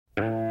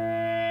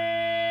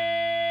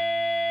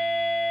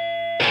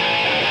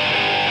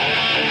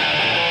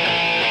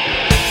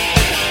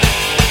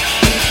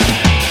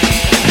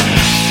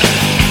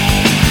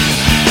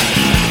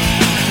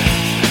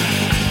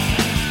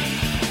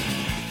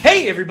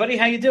everybody,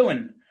 how you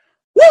doing?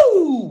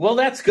 Woo! Well,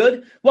 that's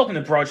good. Welcome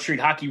to Broad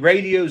Street Hockey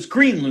Radio's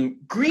Green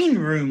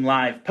Room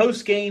Live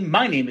postgame.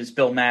 My name is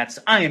Bill Matz.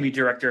 I am your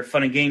director of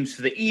fun and games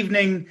for the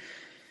evening.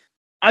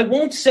 I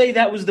won't say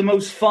that was the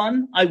most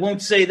fun. I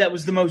won't say that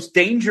was the most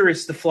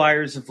dangerous the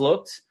Flyers have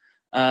looked.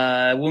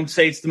 I won't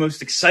say it's the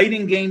most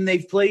exciting game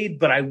they've played,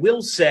 but I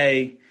will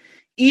say,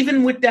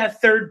 even with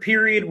that third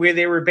period where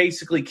they were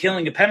basically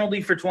killing a penalty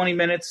for 20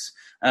 minutes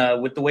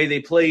with the way they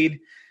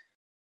played,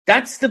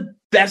 that's the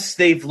best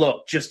they've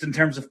looked just in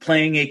terms of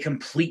playing a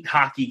complete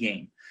hockey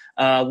game.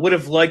 Would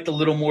have liked a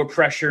little more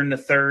pressure in the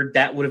third.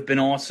 That would have been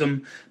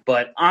awesome.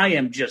 But I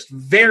am just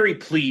very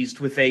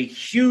pleased with a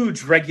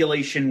huge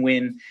regulation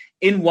win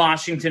in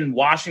Washington.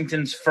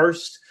 Washington's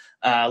first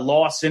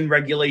loss in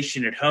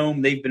regulation at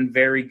home. They've been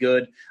very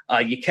good.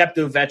 You kept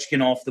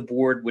Ovechkin off the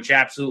board, which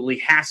absolutely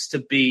has to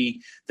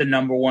be the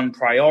number one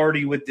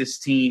priority with this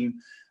team.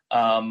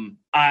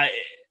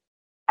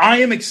 I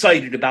am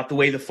excited about the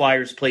way the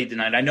Flyers played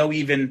tonight. I know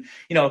even,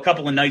 a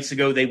couple of nights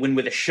ago they win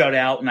with a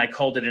shutout, and I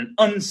called it an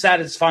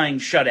unsatisfying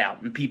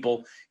shutout. And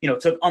people,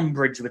 took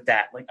umbrage with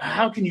that. Like,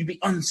 how can you be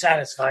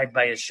unsatisfied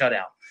by a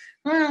shutout?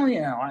 Well,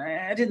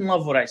 I didn't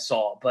love what I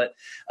saw. But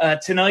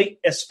tonight,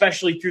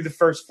 especially through the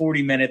first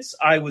 40 minutes,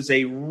 I was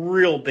a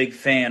real big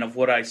fan of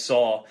what I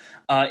saw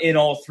in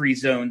all three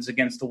zones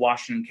against the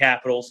Washington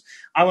Capitals.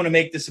 I want to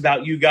make this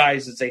about you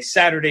guys. It's a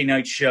Saturday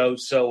night show.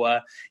 So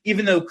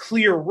even though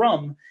Clear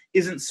Rum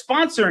isn't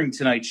sponsoring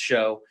tonight's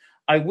show,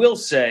 I will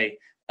say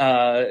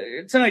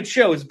tonight's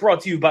show is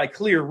brought to you by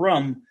Clear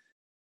Rum.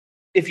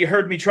 If you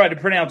heard me try to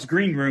pronounce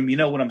Green Room, you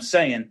know what I'm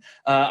saying.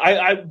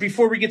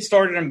 Before we get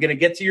started, I'm going to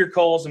get to your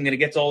calls. I'm going to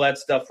get to all that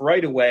stuff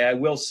right away. I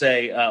will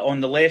say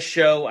on the last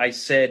show, I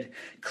said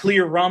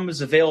Clear Rum is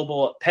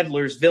available at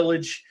Peddler's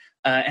Village,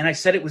 and I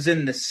said it was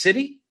in the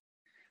city,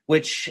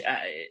 which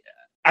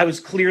I was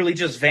clearly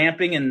just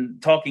vamping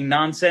and talking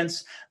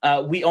nonsense.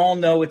 We all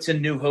know it's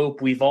in New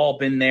Hope. We've all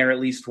been there at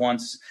least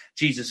once.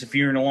 Jesus, if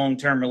you're in a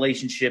long-term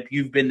relationship,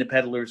 you've been to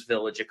Peddler's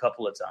Village a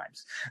couple of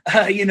times.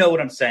 You know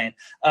what I'm saying.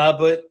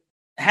 But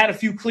had a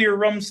few Clear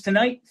Rums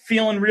tonight.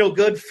 Feeling real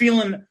good.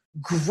 Feeling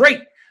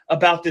great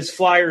about this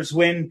Flyers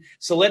win.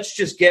 So let's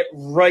just get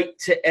right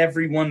to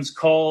everyone's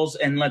calls,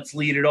 and let's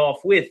lead it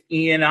off with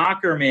Ian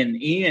Ackerman.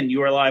 Ian,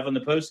 you are live on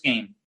the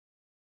postgame.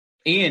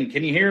 Ian,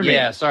 can you hear me?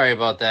 Yeah, sorry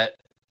about that.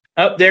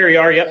 Oh, there you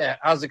are. Yep. Yeah,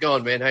 how's it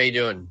going, man? How you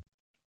doing?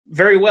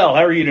 Very well.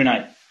 How are you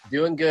tonight?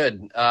 Doing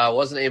good.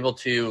 Wasn't able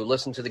to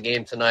listen to the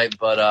game tonight,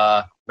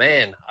 but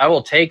man, I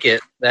will take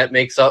it. That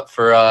makes up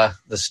for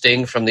the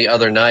sting from the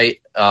other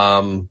night.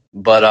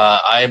 But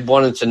I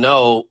wanted to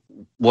know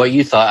what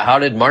you thought. How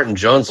did Martin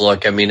Jones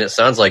look? I mean, it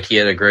sounds like he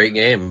had a great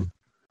game.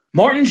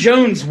 Martin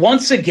Jones,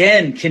 once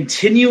again,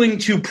 continuing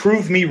to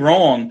prove me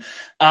wrong.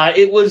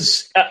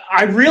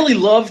 I really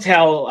loved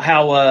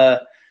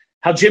how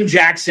Jim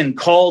Jackson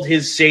called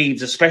his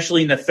saves,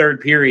 especially in the third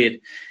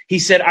period. He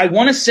said, I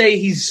want to say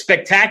he's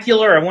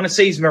spectacular. I want to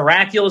say he's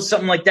miraculous,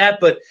 something like that.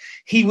 But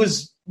he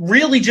was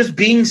really just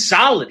being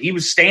solid. He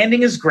was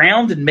standing his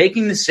ground and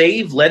making the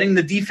save, letting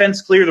the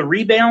defense clear the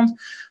rebound.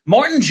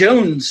 Martin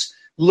Jones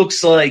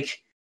looks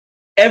like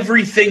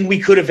everything we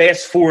could have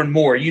asked for and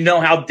more. You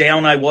know how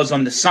down I was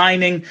on the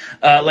signing.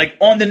 Like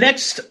on the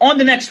next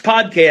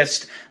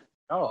podcast,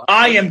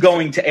 I am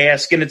going to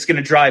ask, and it's going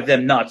to drive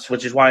them nuts,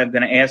 which is why I'm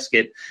going to ask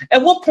it.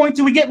 At what point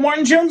do we get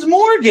Martin Jones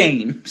more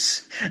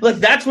games? Like,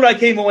 that's what I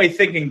came away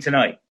thinking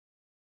tonight.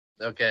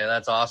 Okay,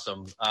 that's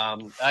awesome.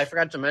 I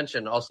forgot to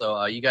mention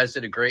also, you guys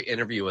did a great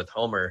interview with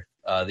Homer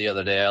the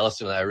other day. I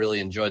listened to that. I really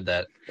enjoyed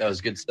that. That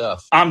was good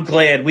stuff. I'm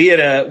glad. We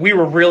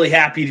were really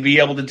happy to be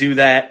able to do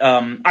that.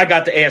 I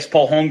got to ask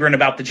Paul Holmgren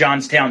about the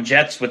Johnstown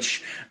Jets,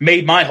 which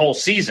made my whole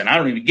season. I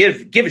don't even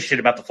give a shit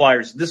about the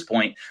Flyers at this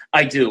point.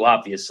 I do,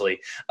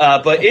 obviously.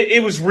 But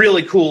it was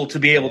really cool to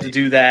be able to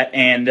do that.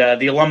 And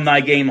the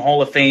Alumni Game,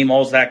 Hall of Fame,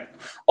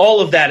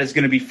 all of that is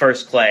going to be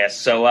first class.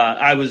 So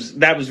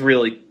that was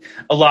really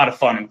a lot of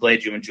fun. I'm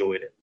glad you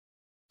enjoyed it.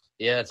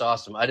 Yeah, it's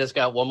awesome. I just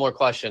got one more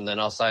question, then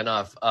I'll sign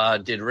off.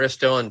 Did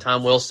Risto and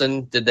Tom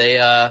Wilson, did they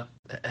have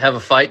a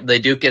fight? Did they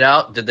duke it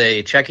out? Did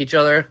they check each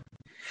other?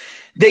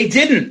 They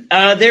didn't.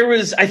 There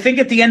was, I think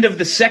at the end of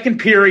the second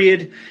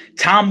period,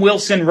 Tom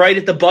Wilson, right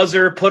at the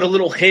buzzer, put a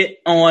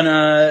hit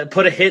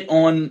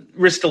on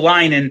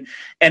Ristolainen,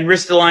 and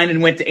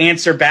Ristolainen went to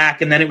answer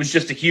back, and then it was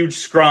just a huge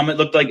scrum. It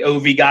looked like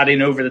Ovi got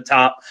in over the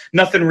top.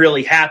 Nothing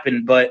really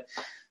happened, but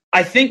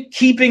I think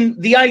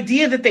keeping the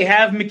idea that they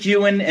have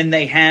McEwen and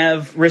they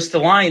have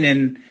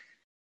Ristolainen,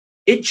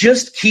 it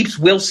just keeps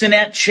Wilson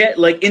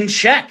in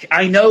check.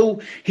 I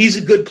know he's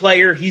a good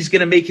player. He's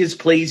going to make his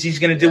plays. He's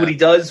going to do what he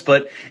does.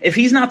 But if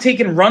he's not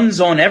taking runs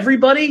on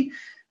everybody,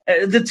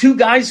 the two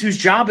guys whose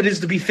job it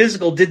is to be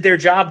physical did their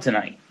job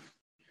tonight.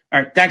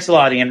 All right. Thanks a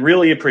lot, Ian.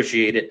 Really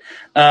appreciate it.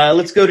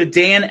 Let's go to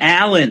Dan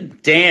Allen.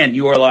 Dan,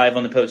 you are live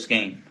on the post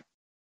game.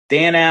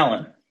 Dan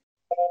Allen.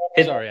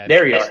 Sorry.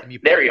 There you are.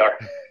 There you are.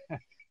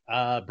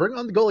 Bring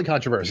on the goalie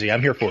controversy.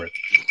 I'm here for it.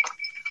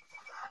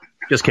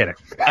 Just kidding.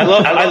 I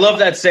love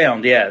that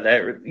sound.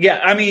 Yeah.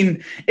 I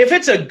mean, if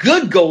it's a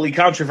good goalie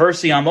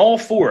controversy, I'm all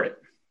for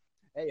it.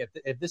 Hey,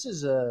 if this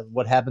is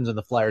what happens when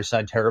the Flyers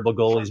sign terrible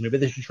goalies, maybe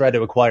they should try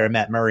to acquire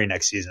Matt Murray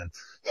next season.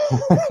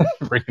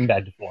 Bring him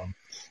back to form.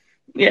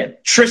 Yeah,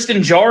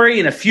 Tristan Jarry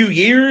in a few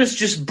years,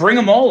 just bring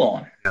them all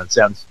on.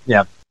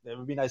 Yeah. It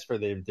would be nice for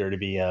there to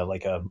be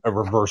like a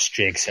reverse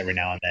Jakes every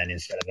now and then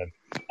instead of the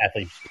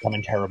athletes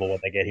becoming terrible when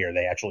they get here.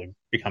 They actually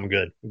become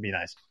good. It would be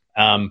nice.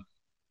 I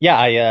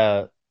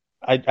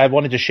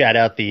wanted to shout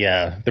out the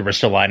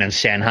Ristolainen and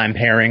Sanheim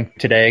pairing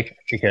today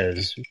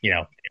because, they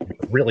were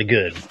really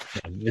good.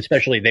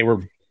 Especially they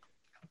were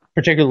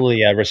particularly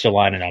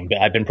Ristolainen.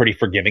 I've been pretty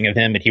forgiving of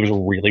him, but he was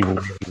really,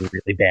 really,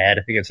 really bad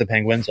against the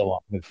Penguins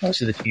along with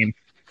most of the team.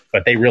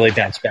 But they really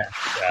bounced back.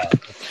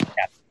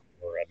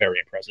 Were very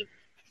impressive.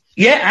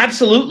 Yeah,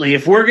 absolutely.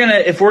 If we're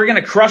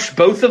gonna crush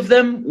both of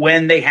them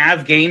when they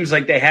have games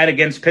like they had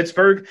against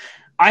Pittsburgh,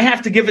 I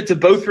have to give it to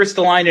both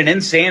Ristolainen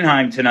and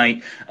Sanheim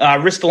tonight.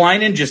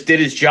 Ristolainen just did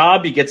his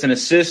job. He gets an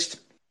assist,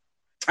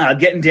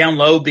 getting down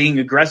low, being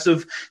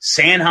aggressive.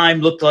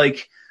 Sanheim looked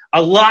like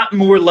a lot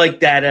more like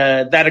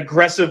that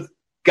aggressive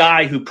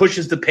guy who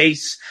pushes the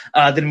pace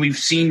than we've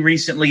seen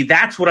recently.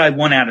 That's what I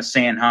want out of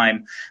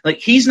Sanheim. Like,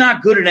 he's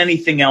not good at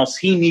anything else.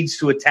 He needs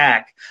to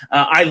attack.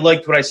 I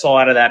liked what I saw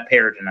out of that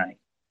pair tonight.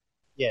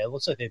 Yeah, it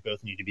looks like they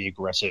both need to be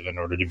aggressive in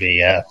order to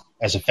be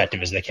as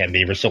effective as they can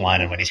be.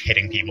 Ristolainen, when he's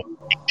hitting people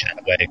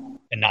that way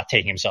and not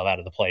taking himself out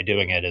of the play,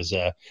 doing it as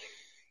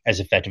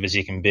effective as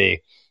he can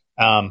be.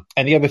 And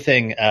the other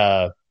thing,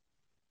 I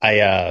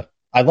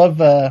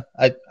love.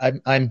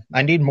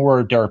 I need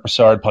more Derek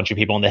Brassard punching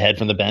people in the head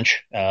from the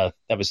bench. That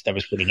was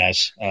pretty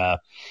nice. A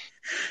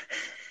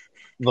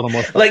little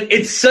more. Like,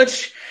 it's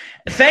such.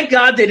 Thank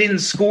God they didn't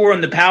score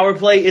on the power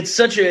play. It's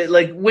such a,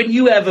 like, when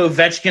you have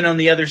Ovechkin on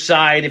the other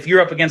side, if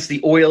you're up against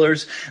the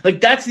Oilers,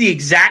 like, that's the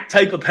exact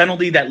type of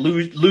penalty that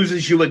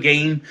loses you a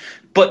game.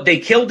 But they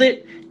killed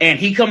it, and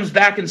he comes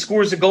back and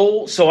scores a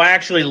goal. So I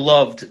actually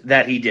loved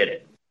that he did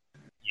it.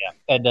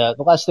 Yeah, and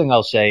the last thing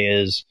I'll say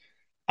is,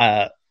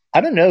 I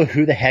don't know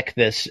who the heck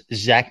this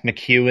Zach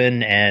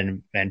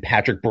McEwen and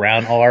Patrick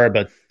Brown are,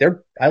 but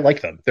I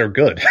like them. They're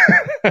good.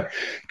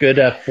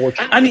 Good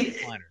fortune. I mean.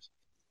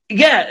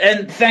 Yeah,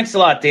 and thanks a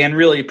lot, Dan.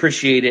 Really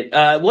appreciate it.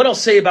 What I'll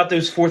say about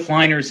those fourth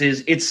liners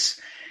is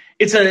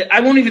I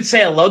won't even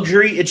say a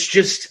luxury. It's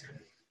just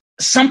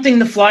something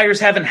the Flyers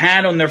haven't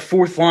had on their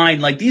fourth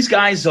line. Like, these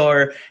guys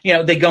are,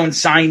 they go and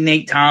sign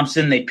Nate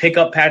Thompson. They pick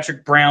up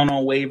Patrick Brown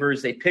on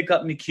waivers. They pick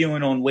up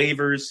McEwen on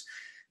waivers.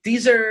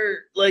 These are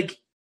like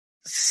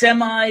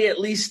semi,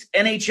 at least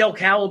NHL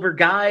caliber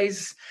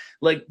guys.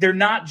 Like, they're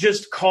not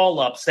just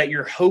call ups that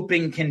you're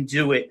hoping can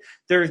do it.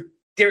 They're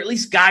at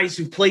least guys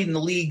who've played in the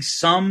league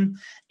some,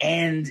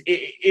 and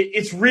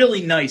it's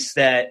really nice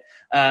that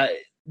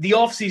the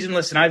offseason,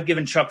 listen, I've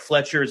given Chuck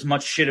Fletcher as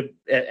much shit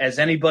as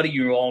anybody.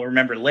 You all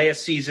remember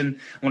last season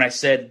when I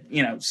said,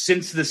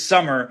 since the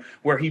summer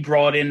where he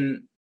brought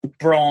in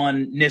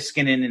Braun,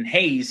 Niskanen, and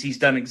Hayes, he's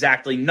done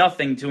exactly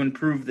nothing to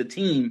improve the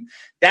team.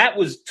 That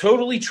was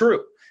totally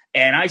true,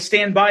 and I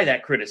stand by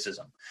that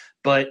criticism.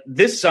 But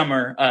this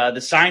summer,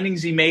 the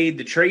signings he made,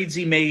 the trades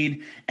he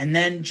made, and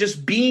then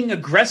just being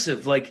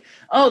aggressive, like,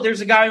 oh, there's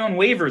a guy on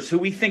waivers who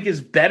we think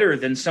is better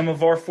than some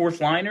of our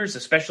fourth liners,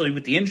 especially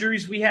with the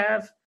injuries we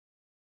have.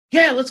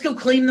 Yeah, let's go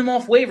claim them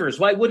off waivers.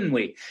 Why wouldn't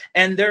we?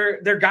 And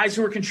they're guys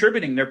who are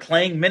contributing. They're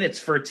playing minutes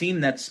for a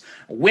team that's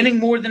winning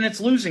more than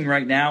it's losing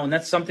right now, and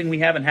that's something we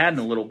haven't had in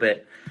a little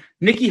bit.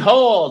 Nikki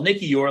Hall.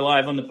 Nikki, you're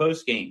live on the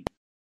post game.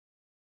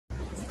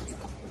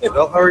 Hey,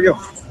 Bill. How are you?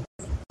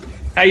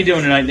 How you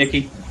doing tonight,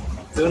 Nikki?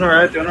 Doing all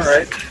right.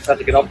 Had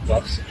to get off the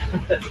bus.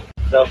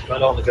 So,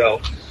 I'm on the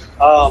go.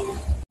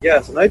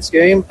 Tonight's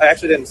game, I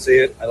actually didn't see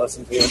it. I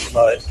listened to it,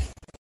 but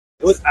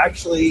it was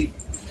actually,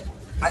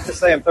 I have to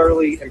say I'm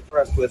thoroughly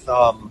impressed with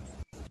how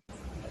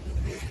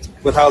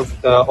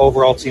the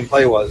overall team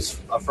play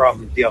was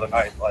from the other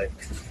night. Like,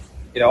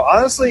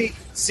 honestly,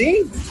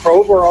 seeing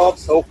Provorov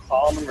so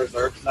calm and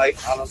reserved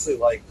tonight, honestly,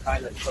 like,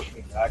 kind of took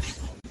me back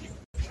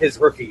his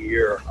rookie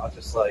year. I was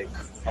just like,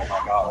 oh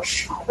my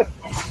gosh.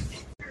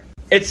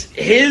 It's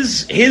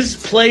his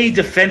play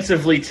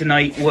defensively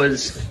tonight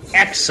was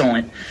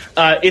excellent.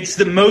 It's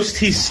the most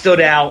he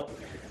stood out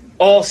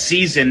all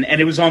season,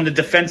 and it was on the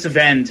defensive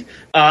end.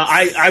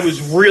 I was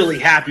really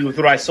happy with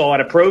what I saw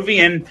out of Provy,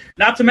 and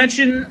not to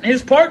mention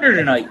his partner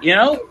tonight.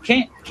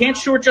 Can't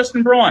short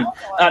Justin Braun.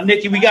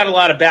 Nikki, we got a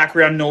lot of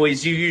background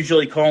noise. You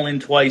usually call in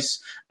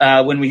twice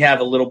when we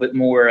have a little bit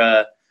more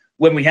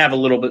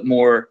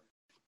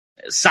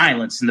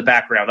silence in the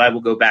background. I will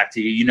go back to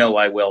you.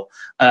 I will.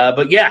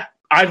 But yeah.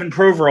 Ivan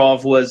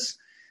Provorov was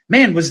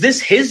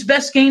this his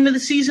best game of the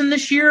season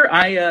this year?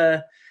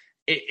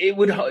 It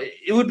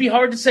would be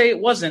hard to say it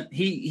wasn't.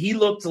 He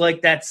looked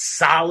like that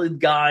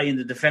solid guy in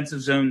the defensive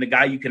zone, the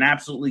guy you can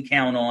absolutely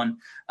count on.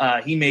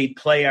 He made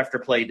play after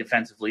play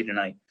defensively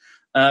tonight.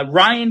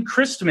 Ryan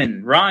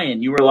Christman.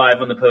 Ryan, you were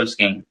live on the post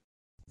game.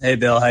 Hey,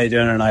 Bill. How you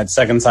doing tonight?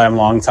 Second time,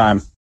 long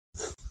time.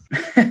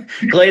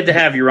 Glad to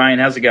have you, Ryan.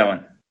 How's it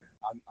going?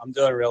 I'm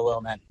doing real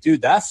well, man.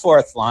 Dude, that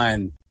fourth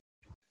line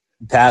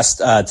past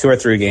 2 or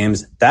 3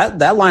 games,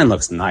 that line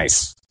looks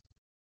nice.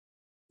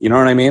 You know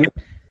what I mean?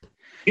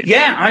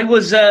 Yeah, I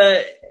was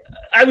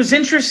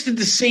interested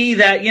to see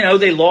that,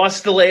 they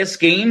lost the last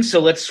game,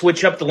 so let's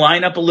switch up the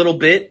lineup a little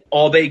bit.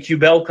 Albay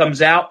Cubell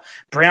comes out,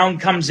 Brown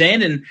comes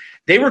in, and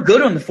they were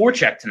good on the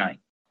forecheck tonight.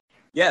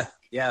 Yeah.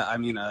 I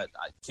mean, I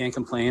can't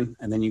complain.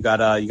 And then you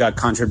got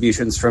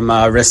contributions from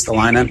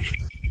Ristolainen.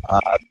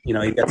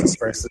 He gets his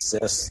first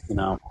assist. I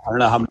don't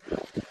know how much,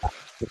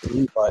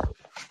 but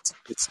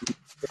it's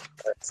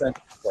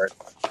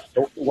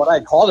what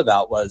I called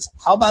about was,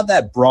 how about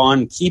that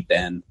Braun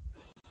keep-in?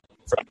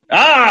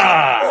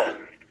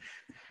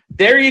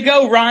 There you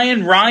go,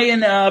 Ryan.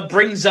 Ryan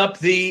brings up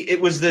it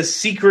was the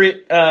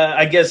secret,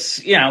 I guess,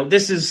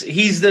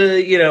 he's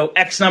the,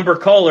 X number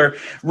caller.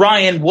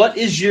 Ryan,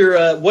 what's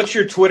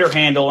your Twitter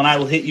handle? And I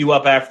will hit you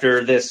up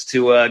after this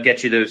to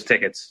get you those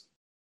tickets.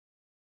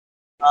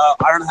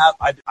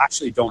 I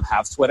actually don't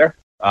have Twitter.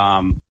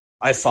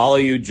 I follow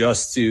you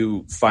just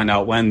to find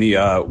out when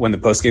the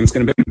post game's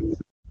going to be.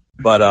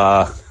 But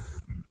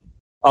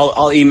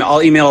I'll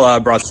email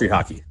Broad Street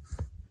Hockey.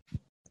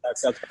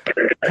 That's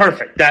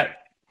perfect.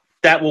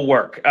 That will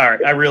work. All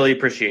right, I really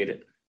appreciate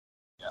it.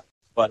 Yeah,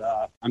 but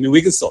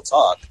we can still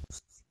talk.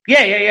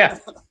 Yeah.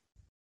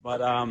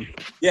 But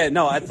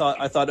I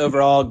thought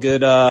overall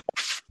good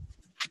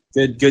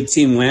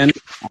team win.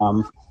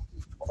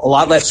 A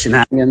lot less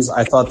shenanigans.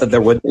 I thought that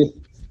there would be.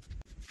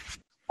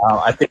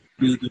 I think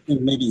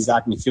maybe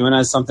Zach McEwen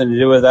has something to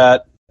do with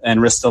that,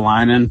 and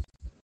Ristolainen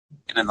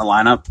in the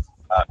lineup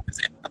because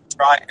they didn't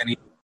try any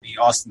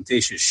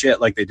ostentatious shit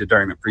like they did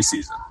during the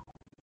preseason.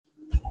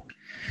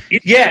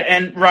 Yeah,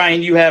 and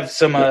Ryan, you have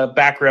some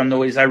background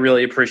noise. I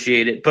really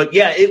appreciate it. But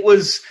yeah, it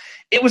was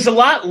a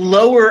lot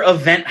lower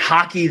event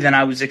hockey than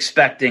I was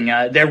expecting.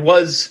 There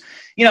was,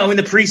 in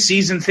the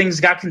preseason,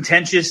 things got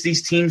contentious.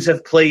 These teams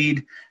have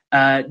played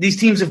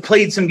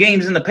some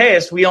games in the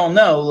past. We all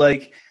know,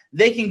 like,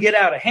 they can get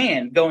out of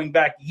hand going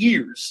back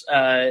years,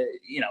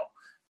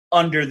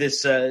 under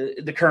this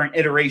the current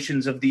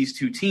iterations of these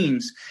two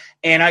teams.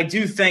 And I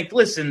do think,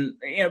 listen,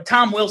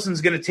 Tom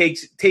Wilson's going to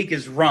take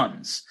his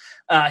runs.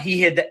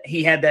 He had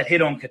that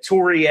hit on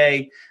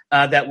Couturier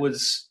that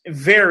was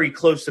very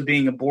close to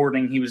being a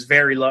boarding. He was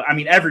very lucky. I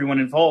mean, everyone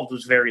involved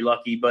was very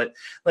lucky, but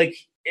like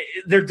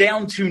they're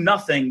down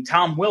 2-0.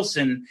 Tom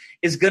Wilson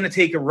is going to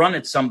take a run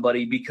at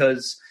somebody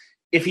because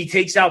if he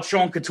takes out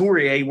Sean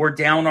Couturier, we're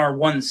down our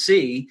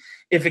 1C.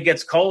 If it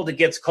gets called, it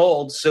gets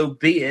called. So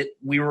be it.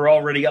 We were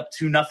already up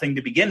 2-0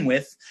 to begin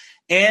with.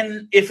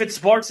 And if it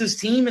sparks his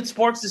team, it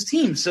sparks his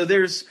team. So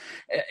there's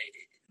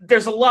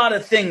a lot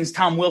of things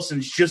Tom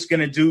Wilson's just going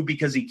to do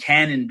because he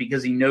can and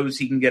because he knows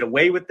he can get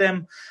away with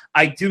them.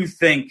 I do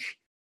think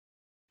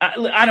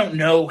I don't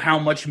know how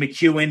much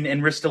McEwen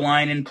and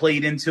Ristolainen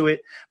played into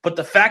it, but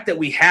the fact that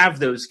we have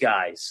those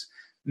guys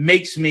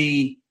makes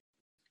me,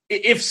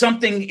 if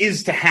something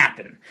is to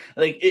happen,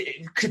 like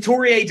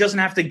Couturier doesn't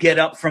have to get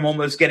up from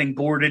almost getting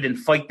boarded and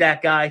fight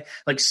that guy.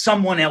 Like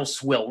someone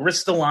else will.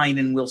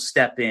 Ristolainen will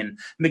step in.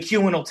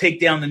 McEwen will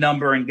take down the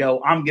number and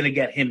go, I'm going to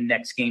get him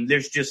next game.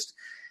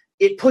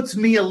 It puts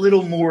me a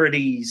little more at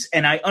ease,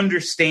 and I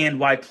understand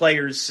why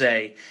players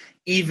say,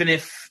 even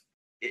if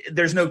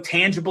there's no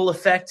tangible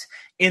effect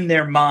in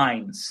their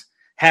minds,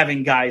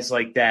 having guys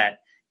like that,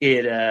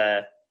 it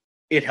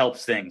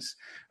helps things.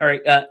 All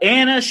right,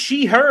 Anna,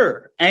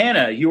 her.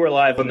 Anna, you are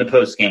live on the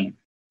post game.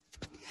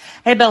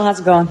 Hey, Bill, how's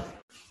it going?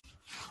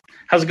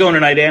 How's it going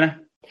tonight, Anna?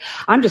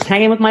 I'm just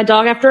hanging with my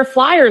dog after a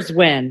Flyers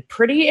win.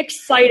 Pretty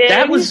excited.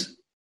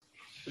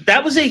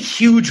 That was a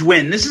huge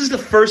win. This is the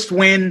first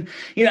win.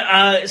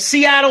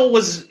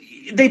 Seattle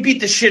they beat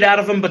the shit out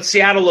of them, but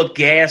Seattle looked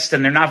gassed,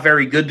 and they're not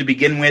very good to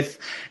begin with.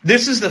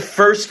 This is the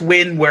first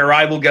win where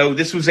I will go,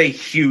 this was a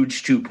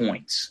huge 2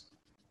 points.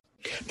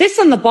 This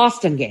and the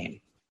Boston game.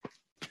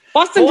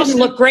 Boston didn't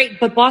look great,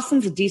 but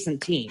Boston's a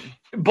decent team.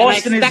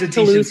 Boston is a decent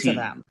to lose team. To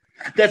them.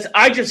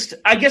 I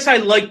guess I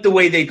liked the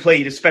way they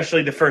played,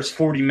 especially the first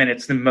 40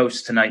 minutes the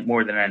most tonight,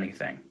 more than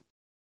anything.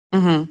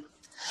 Mm-hmm.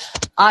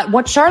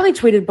 What Charlie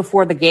tweeted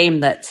before the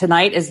game, that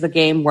tonight is the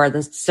game where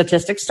the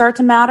statistics start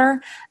to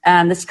matter,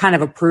 and this is kind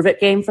of a prove-it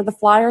game for the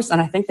Flyers, and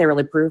I think they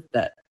really proved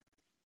it.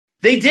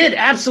 They did,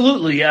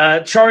 absolutely.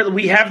 Charlie,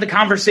 we have the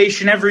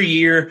conversation every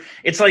year.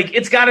 It's like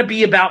it's got to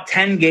be about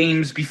 10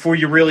 games before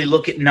you really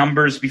look at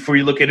numbers, before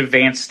you look at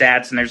advanced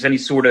stats, and there's any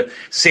sort of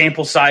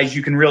sample size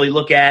you can really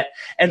look at.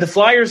 And the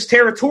Flyers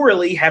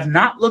territorially have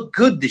not looked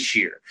good this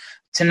year.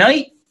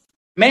 Tonight,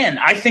 man,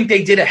 I think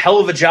they did a hell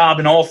of a job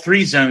in all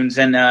three zones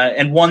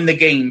and won the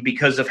game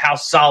because of how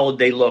solid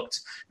they looked,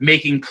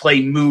 making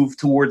play move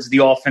towards the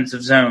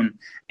offensive zone.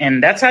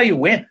 And that's how you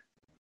win.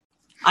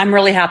 I'm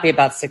really happy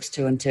about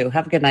 6-2-2.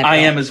 Have a good night. I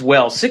am as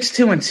well.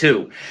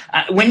 6-2-2.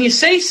 When you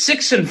say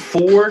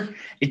 6-4,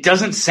 it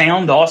doesn't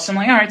sound awesome.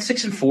 Like, all right,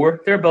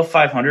 6-4, they're above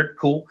 500,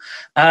 cool.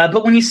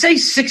 But when you say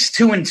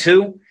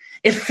 6-2-2,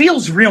 it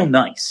feels real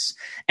nice.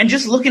 And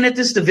just looking at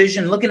this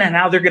division, looking at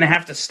how they're going to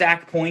have to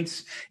stack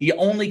points, you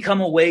only come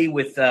away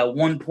with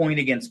 1 point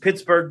against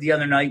Pittsburgh the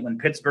other night when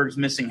Pittsburgh's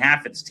missing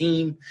half its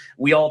team.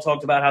 We all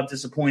talked about how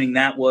disappointing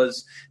that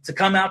was. To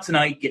come out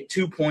tonight, get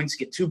 2 points,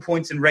 get 2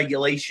 points in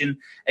regulation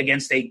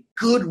against a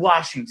good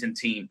Washington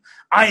team.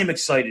 I am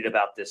excited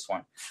about this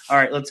one. All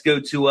right, let's go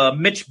to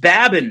Mitch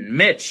Babin.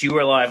 Mitch, you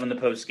are live on the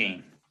post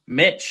game.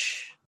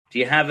 Mitch, do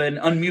you have an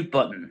unmute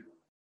button?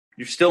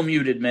 You're still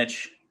muted,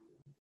 Mitch.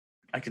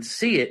 I can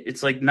see it.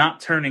 It's like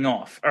not turning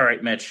off. All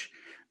right, Mitch.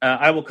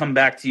 I will come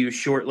back to you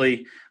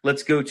shortly.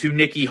 Let's go to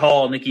Nikki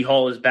Hall. Nikki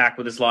Hall is back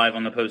with us live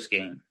on the post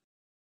game.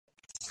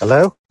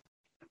 Hello?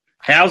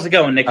 How's it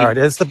going, Nikki? All right.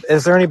 Is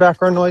there any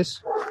background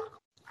noise?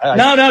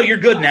 No, you're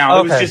good now.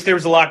 Okay. It was just there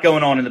was a lot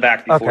going on in the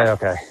back before.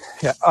 Okay.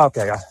 Yeah.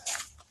 Okay.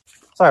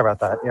 Sorry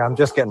about that. Yeah, I'm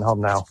just getting home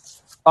now.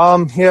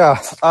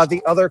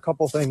 The other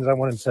couple things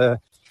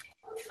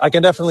I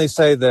can definitely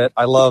say that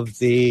I love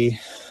the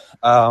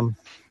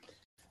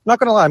not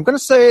going to lie. I'm going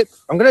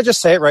to just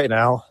say it right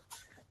now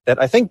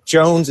that I think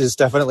Jones is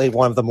definitely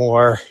one of the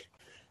more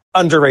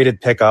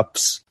underrated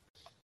pickups,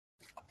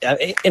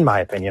 in my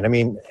opinion. I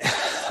mean,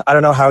 I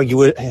don't know how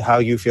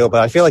you feel, but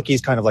I feel like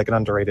he's kind of like an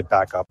underrated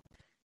backup.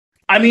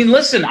 I mean,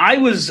 listen,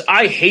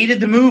 I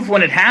hated the move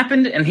when it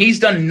happened, and he's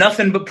done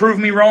nothing but prove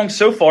me wrong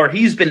so far.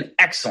 He's been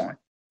excellent.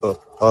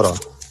 Oh, hold on.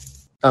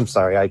 I'm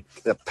sorry.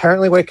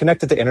 Apparently when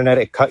connected to internet,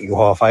 it cut you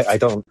off. I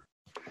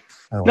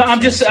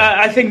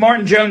think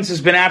Martin Jones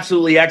has been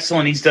absolutely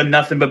excellent. He's done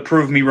nothing but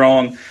prove me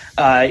wrong.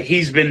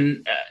 He's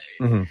been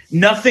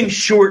nothing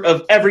short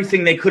of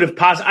everything they could have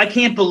possibly. I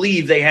can't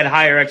believe they had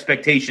higher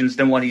expectations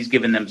than what he's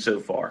given them so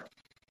far.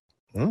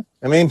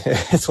 I mean,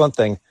 it's one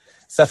thing.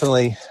 It's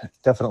definitely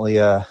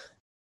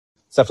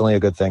a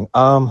good thing.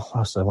 What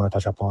else do I want to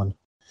touch up on?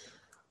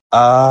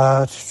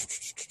 I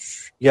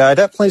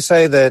definitely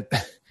say that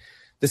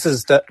this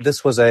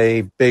was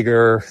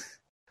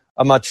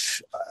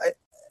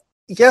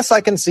yes,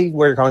 I can see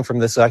where you're coming from.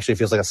 This actually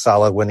feels like a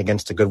solid win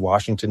against a good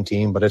Washington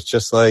team, but it's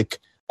just like,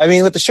 I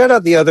mean, with the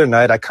shutout the other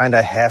night, I kind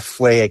of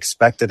halfway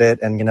expected it.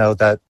 And,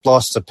 that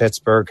loss to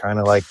Pittsburgh kind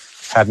of like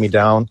had me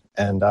down.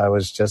 And I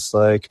was just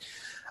like,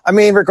 I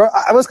mean,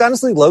 I was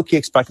honestly low-key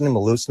expecting them to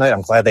lose tonight.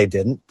 I'm glad they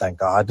didn't. Thank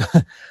God.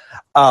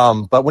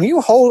 But when you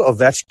hold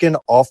Ovechkin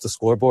off the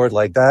scoreboard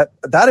like that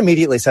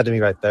immediately said to me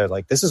right there,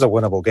 like, this is a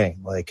winnable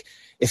game. Like,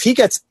 if he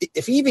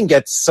even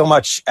gets so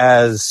much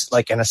as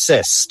like an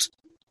assist,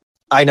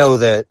 I know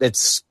that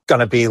it's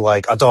going to be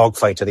like a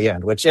dogfight to the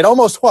end, which it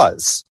almost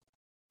was.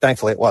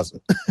 Thankfully, it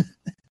wasn't.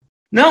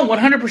 No,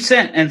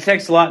 100%. And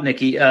thanks a lot,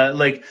 Nikki.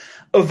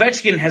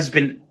 Ovechkin has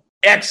been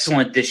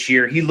excellent this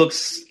year. He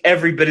looks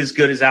every bit as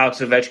good as Alex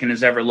Ovechkin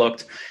has ever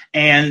looked.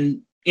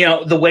 And,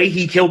 the way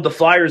he killed the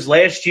Flyers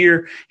last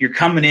year, you're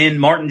coming in,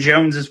 Martin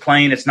Jones is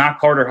playing. It's not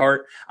Carter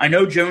Hart. I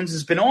know Jones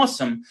has been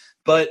awesome,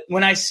 but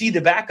when I see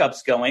the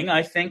backups going,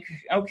 I think,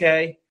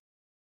 okay,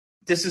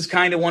 this is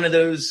kind of one of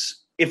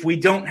those, if we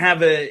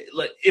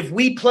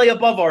play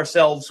above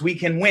ourselves, we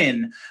can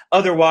win.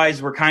 Otherwise,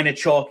 we're kind of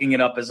chalking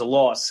it up as a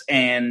loss.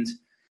 And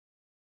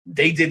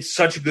they did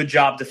such a good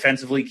job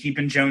defensively,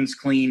 keeping Jones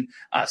clean,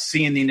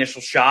 seeing the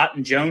initial shot.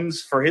 And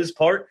Jones, for his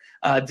part,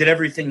 did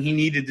everything he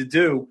needed to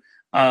do.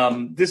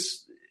 I'm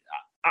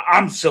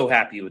so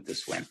happy with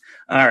this win.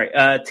 All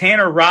right.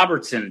 Tanner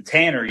Robertson.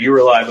 Tanner, you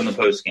were live on the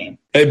post game.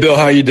 Hey, Bill,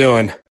 how you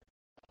doing?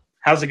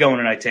 How's it going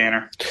tonight,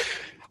 Tanner?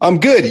 I'm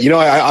good.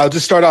 I'll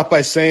just start off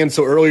by saying,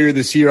 so earlier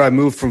this year, I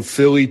moved from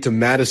Philly to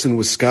Madison,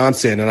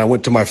 Wisconsin, and I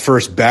went to my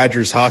first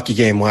Badgers hockey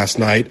game last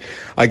night.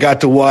 I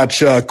got to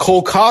watch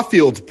Cole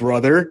Caulfield's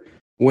brother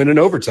win in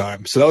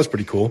overtime, so that was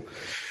pretty cool.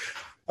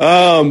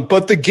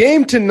 But the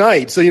game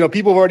tonight, so,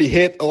 people have already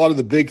hit a lot of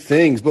the big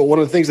things, but one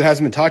of the things that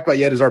hasn't been talked about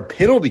yet is our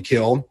penalty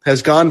kill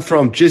has gone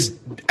from just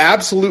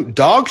absolute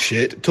dog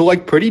shit to,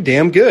 like, pretty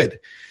damn good.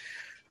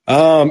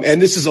 And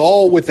this is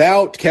all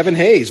without Kevin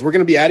Hayes. We're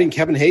going to be adding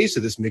Kevin Hayes to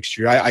this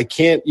mixture. I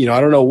can't,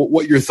 I don't know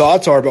what your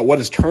thoughts are about what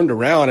has turned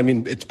around. I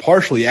mean, it's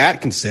partially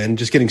Atkinson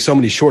just getting so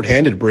many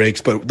shorthanded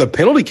breaks, but the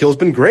penalty kill has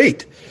been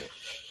great.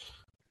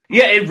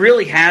 Yeah, it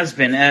really has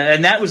been,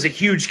 and that was a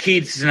huge key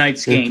to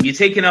tonight's game. You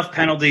take enough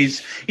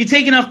penalties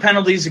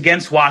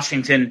against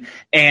Washington,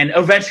 and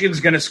Ovechkin's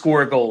going to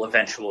score a goal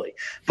eventually.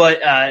 But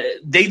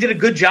they did a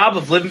good job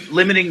of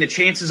limiting the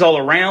chances all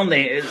around.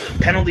 They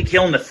penalty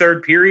kill in the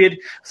third period.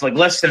 It's like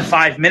less than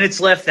 5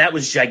 minutes left. That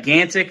was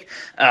gigantic.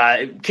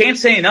 Can't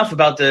say enough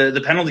about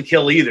the penalty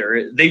kill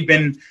either. They've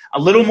been a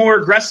little more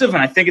aggressive,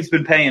 and I think it's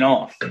been paying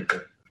off.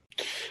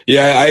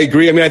 Yeah, I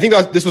agree. I mean, I think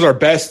this was our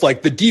best.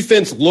 Like, the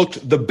defense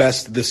looked the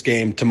best this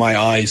game to my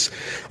eyes.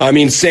 I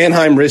mean,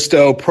 Sanheim,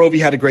 Risto, Provy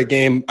had a great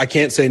game. I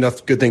can't say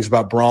enough good things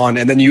about Braun.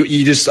 And then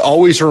you just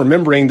always are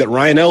remembering that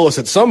Ryan Ellis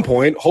at some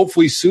point,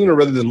 hopefully sooner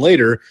rather than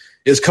later,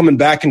 is coming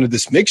back into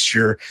this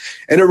mixture.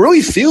 And it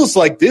really feels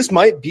like this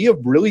might be a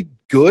really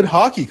good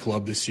hockey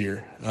club this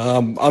year.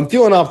 I'm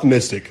feeling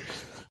optimistic.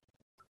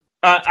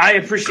 I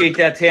appreciate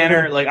that,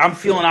 Tanner. Like, I'm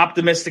feeling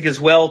optimistic as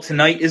well.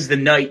 Tonight is the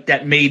night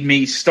that made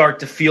me start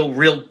to feel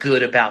real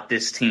good about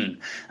this team.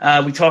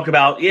 We talk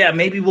about,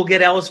 maybe we'll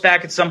get Ellis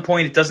back at some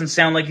point. It doesn't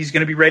sound like he's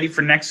going to be ready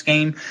for next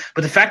game.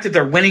 But the fact that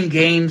they're winning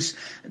games,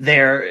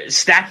 they're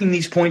stacking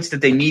these points that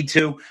they need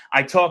to.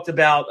 I talked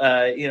about,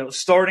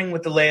 starting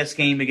with the last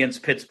game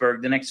against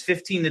Pittsburgh, the next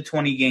 15 to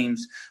 20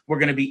 games were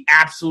going to be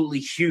absolutely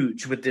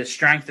huge with the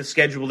strength of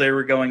schedule they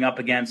were going up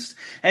against.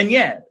 And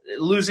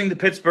losing to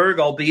Pittsburgh,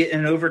 albeit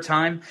in overtime,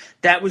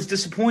 that was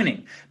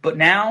disappointing. But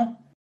now,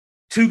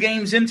 2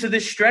 games into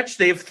this stretch,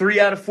 they have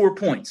 3 out of 4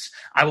 points.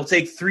 I will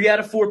take 3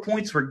 out of 4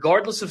 points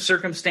regardless of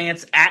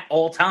circumstance at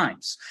all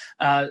times.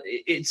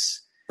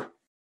 It's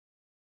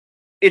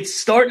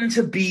starting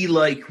to be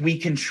like we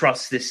can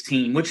trust this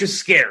team, which is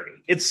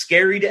scary. It's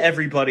scary to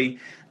everybody.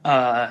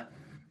 But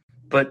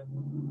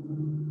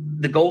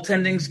the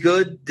goaltending's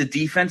good. The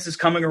defense is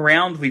coming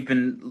around. We've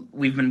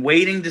been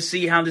waiting to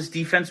see how this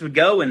defense would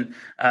go, and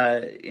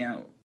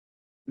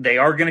they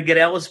are going to get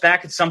Ellis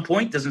back at some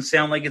point. Doesn't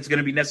sound like it's going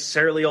to be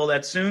necessarily all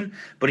that soon,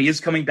 but he is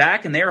coming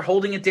back, and they are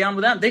holding it down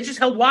without. They just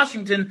held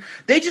Washington.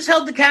 They just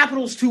held the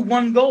Capitals to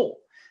 1 goal.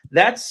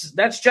 That's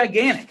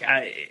gigantic.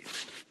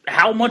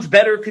 How much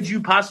better could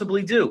you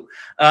possibly do?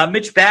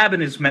 Mitch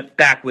Babin is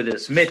back with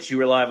us. Mitch, you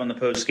were live on the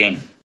post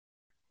game.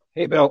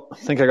 Hey, Bill. I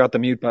think I got the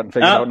mute button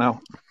figured out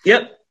now.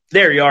 Yep.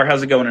 There you are.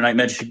 How's it going tonight,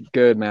 Mitch?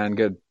 Good, man.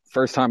 Good.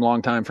 First time,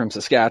 long time from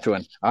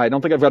Saskatchewan. I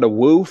don't think I've got a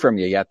woo from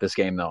you yet this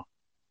game, though.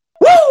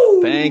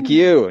 Woo! Thank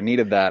you.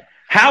 Needed that.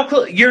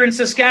 You're in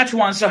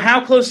Saskatchewan, so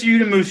how close are you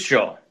to Moose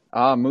Jaw?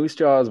 Moose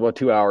Jaw is about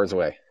 2 hours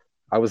away.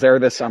 I was there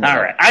this summer.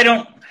 All right. I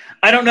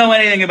don't know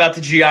anything about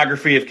the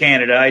geography of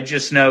Canada. I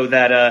just know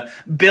that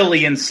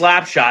Billy in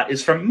Slapshot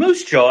is from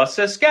Moose Jaw,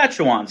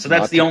 Saskatchewan. So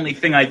that's the only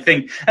thing I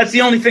think. That's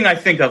the only thing I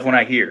think of when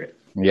I hear it.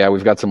 Yeah,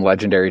 we've got some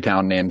legendary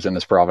town names in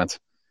this province.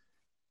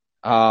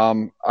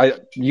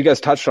 You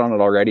guys touched on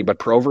it already, but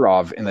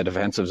Provorov in the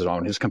defensive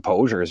zone, his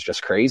composure is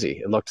just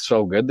crazy. It looked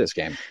so good this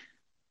game.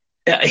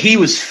 He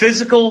was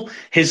physical.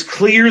 His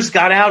clears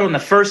got out on the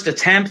first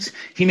attempt.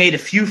 He made a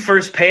few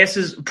first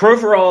passes.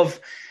 Provorov,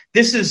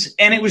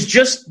 and it was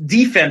just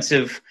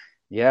defensive.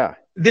 Yeah.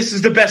 This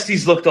is the best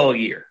he's looked all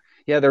year.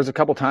 Yeah, there's a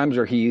couple times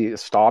where he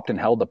stopped and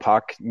held the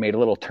puck, made a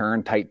little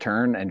tight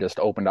turn, and just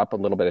opened up a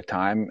little bit of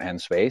time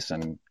and space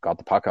and got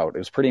the puck out. It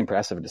was pretty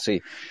impressive to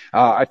see.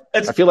 I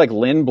feel like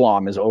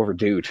Lindblom is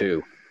overdue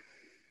too.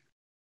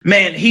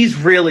 Man, he's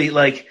really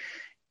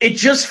it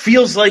just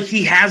feels like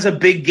he has a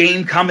big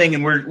game coming,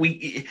 and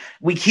we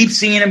keep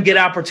seeing him get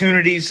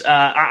opportunities.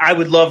 I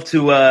would love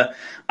to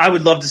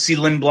see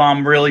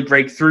Lindblom really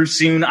break through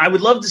soon. I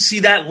would love to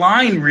see that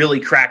line really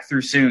crack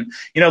through soon.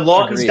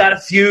 Lawton's got a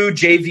few.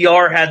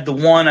 JVR had the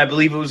one, I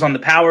believe it was on the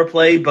power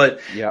play, but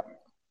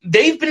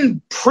they've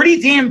been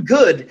pretty damn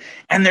good,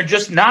 and they're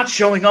just not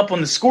showing up on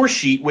the score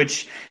sheet,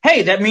 which,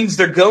 hey, that means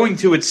they're going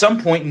to at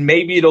some point, and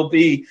maybe it'll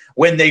be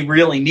when they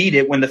really need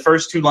it, when the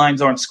first 2 lines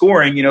aren't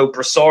scoring.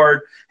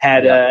 Brassard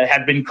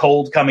had been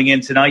cold coming in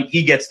tonight.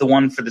 He gets the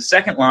one for the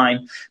second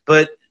line.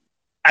 But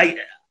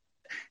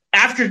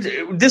after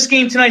this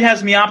game tonight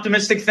has me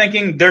optimistic,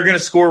 thinking they're going to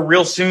score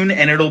real soon,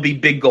 and it'll be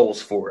big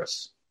goals for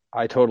us.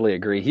 I totally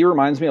agree. He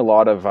reminds me a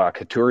lot of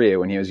Couturier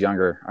when he was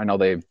younger. I know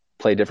they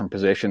play different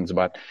positions,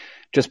 but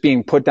just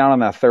being put down on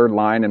that third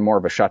line and more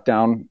of a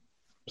shutdown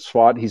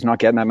spot, he's not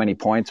getting that many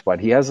points, but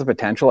he has the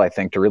potential, I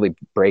think, to really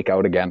break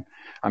out again.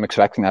 I'm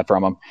expecting that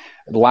from him.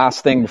 The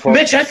last thing before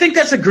Mitch, I think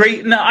that's a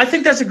great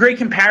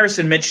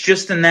comparison, Mitch,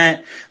 just in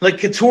that,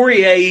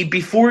 Couturier,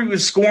 before he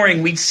was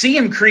scoring, we'd see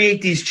him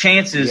create these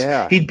chances.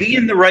 Yeah. He'd be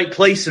in the right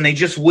place and they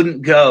just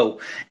wouldn't go.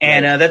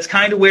 And that's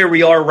kind of where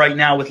we are right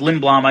now with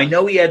Lindblom. I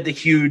know he had the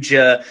huge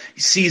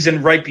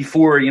season right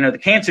before, the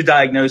cancer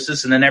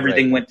diagnosis, and then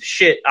everything went to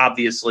shit,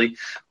 obviously.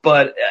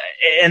 But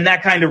and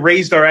that kind of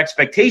raised our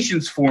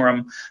expectations for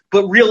him.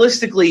 But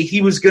realistically,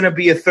 he was going to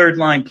be a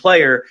third-line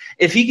player.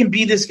 If he can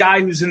be this guy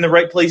who's in the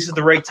right place at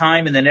the right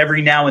time and then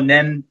every now and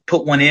then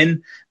put one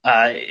in,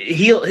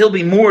 he'll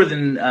be more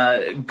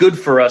than good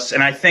for us.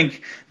 And I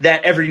think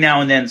that every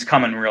now and then is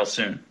coming real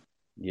soon.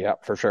 Yeah,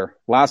 for sure.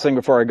 Last thing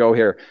before I go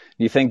here,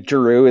 do you think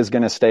Giroux is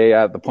going to stay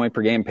at the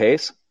point-per-game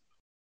pace?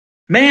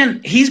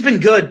 Man, he's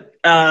been good.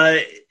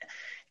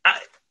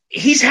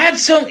 He's had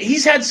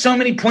so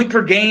many point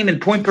per game and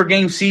point per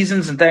game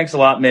seasons, and thanks a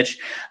lot, Mitch.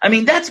 I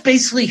mean, that's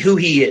basically who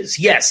he is.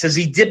 Yes, has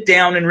he dipped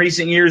down in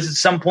recent years at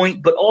some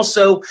point, but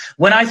also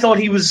when I thought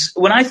he was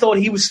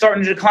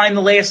starting to decline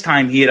the last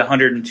time he had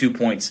 102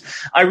 points.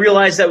 I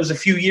realized that was a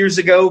few years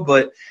ago,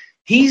 but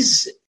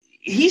he's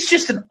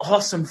just an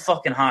awesome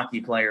fucking hockey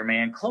player,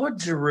 man.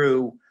 Claude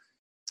Giroux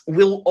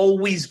will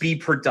always be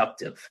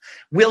productive.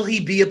 Will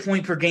he be a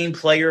point per game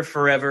player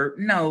forever?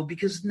 No,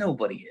 because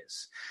nobody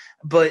is.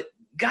 But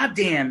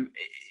goddamn,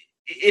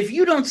 if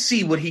you don't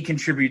see what he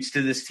contributes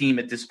to this team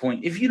at this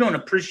point, if you don't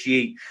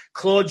appreciate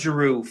Claude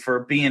Giroux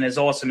for being as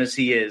awesome as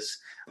he is,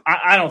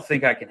 I don't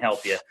think I can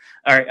help you.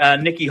 All right,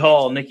 Nikki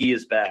Hall. Nikki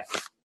is back.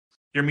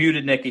 You're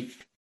muted, Nikki.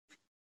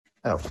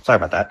 Oh,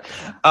 sorry about that.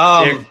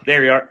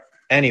 There you are.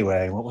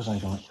 Anyway, what was I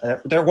going?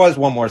 There was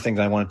one more thing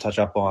that I want to touch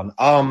up on.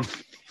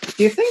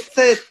 Do you think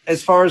that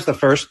as far as the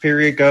first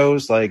period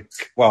goes, like,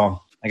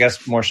 well, I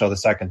guess more so the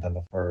second than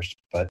the first,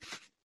 but do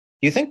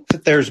you think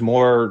that there's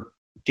more?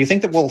 Do you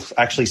think that we'll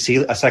actually see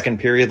a second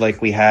period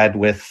like we had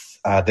with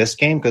this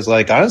game? Because,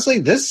 like, honestly,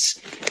 they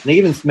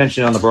even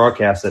mentioned on the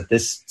broadcast that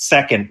this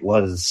second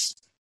was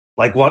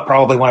like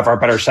probably one of our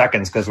better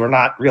seconds because we're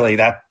not really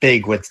that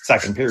big with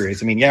second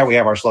periods. I mean, yeah, we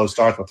have our slow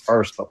starts with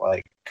first, but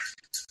like.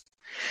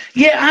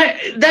 Yeah,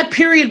 that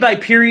period by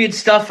period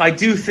stuff, I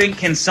do think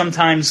can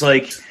sometimes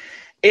like.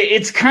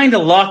 It's kind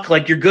of luck.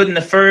 Like you're good in the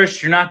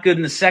first, you're not good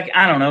in the second.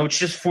 I don't know. It's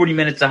just 40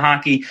 minutes of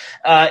hockey.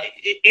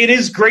 It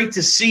is great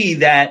to see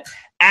that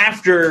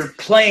after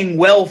playing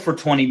well for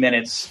 20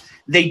 minutes,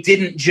 they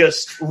didn't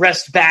just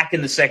rest back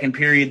in the second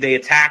period. They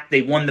attacked.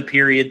 They won the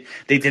period.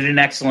 They did an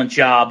excellent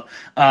job.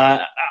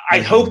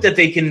 I hope that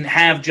they can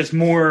have just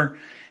more.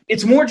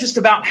 It's more just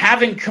about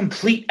having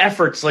complete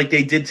efforts like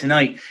they did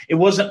tonight. It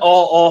wasn't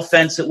all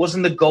offense. It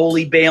wasn't the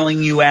goalie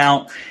bailing you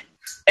out.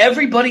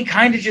 Everybody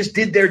kind of just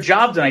did their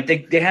job tonight.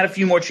 They had a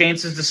few more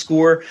chances to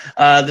score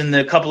than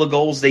the couple of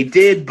goals they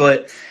did,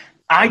 but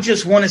I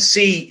just want to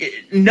see,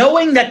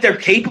 knowing that they're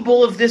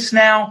capable of this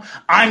now,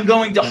 I'm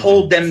going to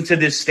hold them to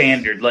this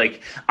standard.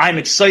 Like, I'm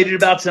excited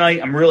about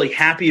tonight. I'm really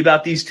happy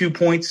about these 2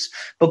 points.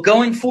 But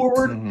going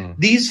forward,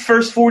 these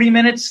first 40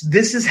 minutes,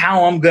 this is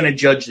how I'm going to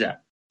judge them.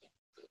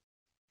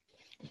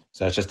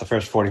 So it's just the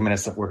first 40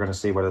 minutes that we're going to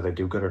see whether they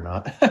do good or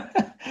not.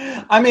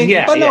 I mean,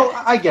 no,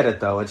 I get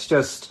it, though. It's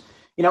just...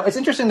 You know, it's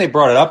interesting they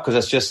brought it up because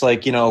it's just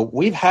like, you know,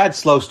 we've had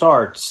slow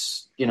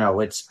starts. You know,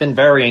 it's been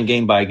varying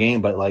game by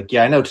game. But, like,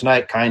 yeah, I know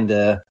tonight kind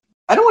of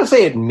 – I don't want to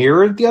say it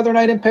mirrored the other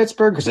night in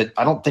Pittsburgh because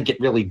I don't think it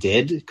really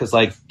did. Because,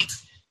 like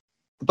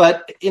 –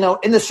 but, you know,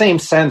 in the same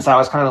sense, I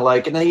was kind of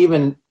like – and they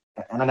even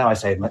 – and I know I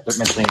say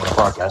mentioning on the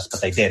broadcast,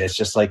 but they did. It's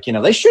just like, you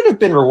know, they should have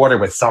been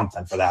rewarded with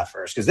something for that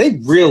first because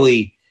they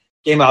really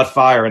came out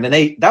fire. And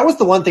then that was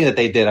the one thing that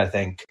they did, I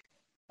think.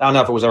 I don't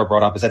know if it was ever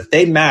brought up, is that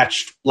they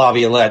matched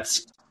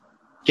Laviolette's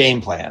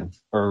game plan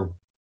or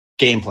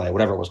gameplay,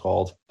 whatever it was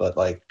called, but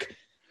like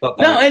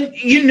and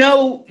you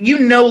know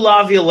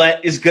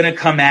Laviolette is going to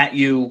come at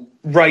you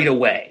right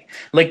away.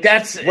 Like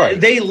that's right.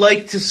 They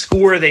like to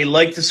score. They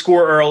like to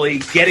score early,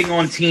 getting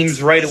on teams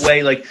right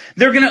away. Like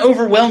they're going to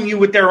overwhelm you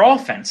with their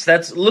offense.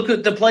 Look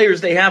at the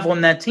players they have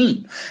on that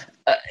team.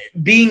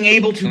 Being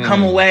able to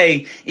come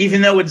away,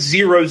 even though it's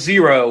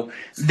 0-0,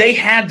 they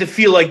had to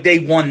feel like they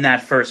won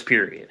that first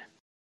period.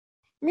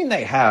 I mean,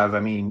 they have.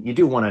 I mean, you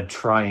do want to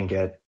try and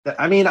get.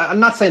 I mean,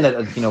 I'm not saying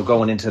that, you know,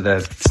 going into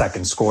the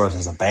second scores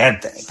is a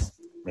bad thing.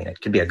 I mean,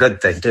 it could be a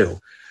good thing too.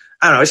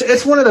 I don't know.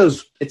 It's one of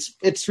those.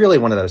 It's really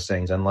one of those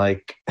things. And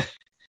like,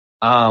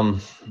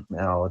 and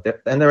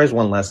there is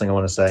one last thing I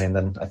want to say, and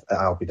then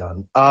I'll be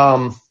done.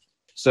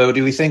 So,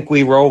 do we think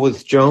we roll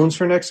with Jones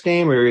for next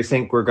game, or do we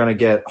think we're going to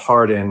get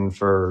Harden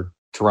for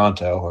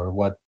Toronto, or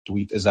what?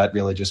 Is that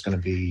really just going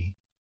to be?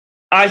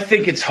 I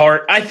think it's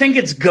Hart. I think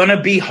it's going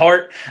to be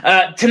Hart.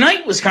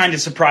 Tonight was kind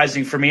of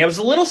surprising for me. I was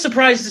a little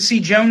surprised to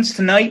see Jones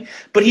tonight,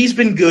 but he's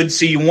been good,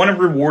 so you want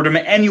to reward him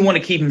and you want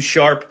to keep him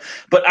sharp.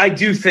 But I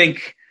do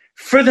think,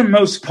 for the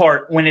most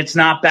part, when it's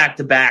not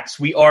back-to-backs,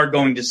 we are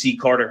going to see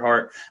Carter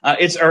Hart.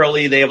 It's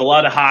early. They have a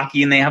lot of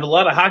hockey, and they have a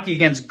lot of hockey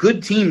against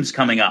good teams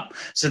coming up.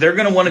 So they're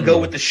going to want to go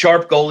with the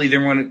sharp goalie.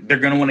 They're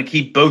going to want to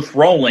keep both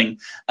rolling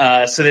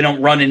so they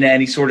don't run into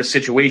any sort of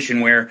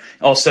situation where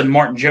all of a sudden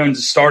Martin Jones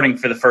is starting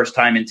for the first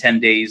time in 10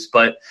 days.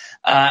 But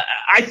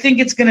I think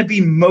it's going to be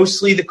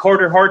mostly the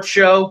Carter Hart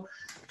show.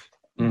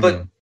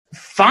 But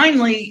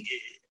finally,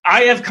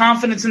 I have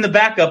confidence in the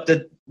backup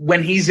that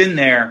when he's in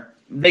there,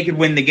 they could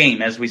win the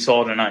game, as we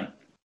saw tonight.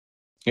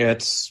 Yeah,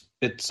 it's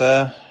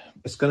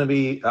going to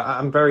be.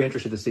 I'm very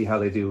interested to see how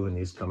they do in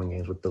these coming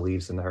games with the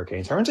Leafs and the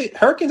Hurricanes.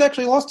 Hurricanes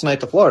actually lost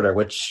tonight to Florida,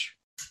 which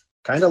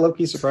kind of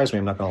low-key surprised me.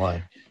 I'm not going to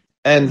lie.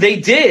 And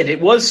they did.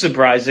 It was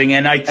surprising,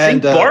 and I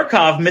think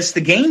Barkov missed the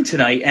game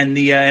tonight,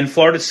 and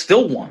Florida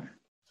still won.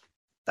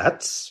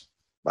 That's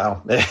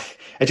wow.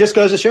 It just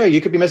goes to show you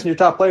could be missing your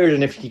top players,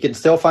 and if you can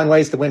still find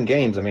ways to win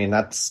games, I mean,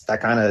 that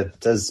kind of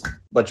says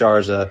what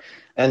jars.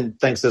 And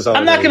thanks as always.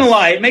 I'm not gonna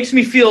lie, it makes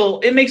me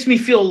feel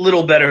a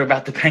little better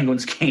about the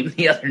Penguins game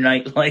the other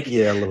night. Like,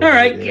 yeah, a little all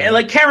right, bit, yeah.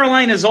 Like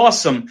Carolina's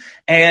awesome,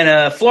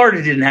 and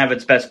Florida didn't have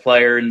its best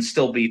player and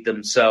still beat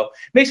them. So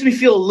it makes me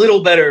feel a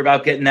little better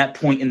about getting that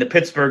point in the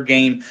Pittsburgh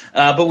game.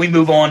 But we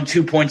move on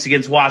 2 points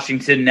against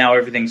Washington. Now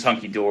everything's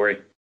hunky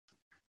dory.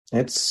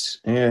 I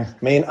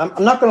mean,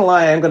 I'm not going to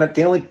lie.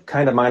 The only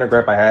kind of minor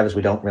gripe I have is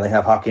we don't really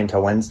have hockey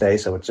until Wednesday.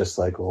 So it's just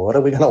like, well, what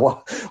are we going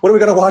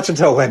to watch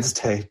until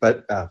Wednesday?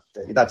 But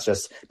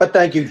but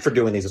thank you for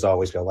doing these as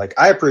always, Bill. Like,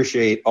 I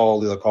appreciate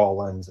all the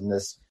call-ins and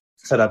this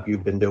setup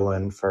you've been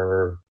doing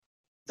for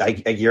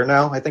a year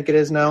now. I think it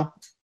is now,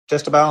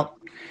 just about.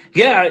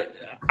 Yeah.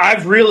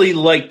 I've really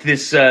liked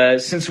this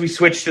since we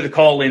switched to the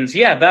call-ins.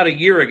 Yeah, about a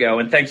year ago.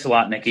 And thanks a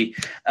lot, Nikki.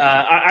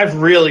 I've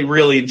really,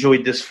 really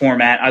enjoyed this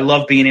format. I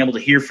love being able to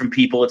hear from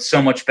people. It's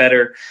so much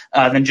better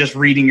than just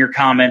reading your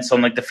comments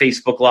on like the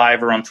Facebook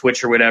Live or on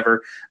Twitch or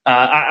whatever.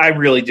 I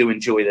really do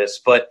enjoy this.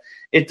 But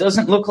it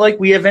doesn't look like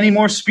we have any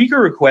more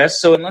speaker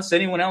requests. So unless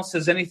anyone else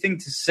has anything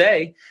to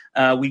say,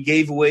 we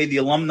gave away the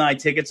alumni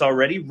tickets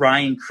already.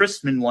 Ryan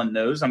Christman won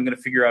those. I'm going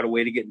to figure out a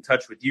way to get in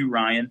touch with you,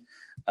 Ryan.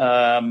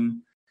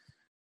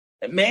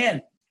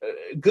 Man,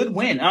 good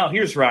win. Oh,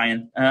 here's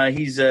Ryan.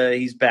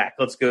 He's back.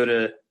 Let's go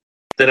to.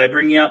 Did I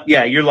bring you up?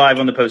 Yeah, you're live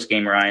on the post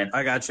game, Ryan.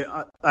 I got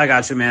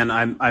you, man.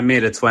 I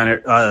made a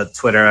Twitter.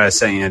 I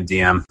sent you a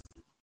DM.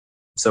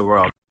 So we're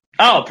all.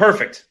 Oh,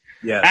 perfect.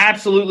 Yeah,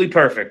 absolutely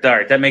perfect. All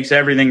right, that makes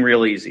everything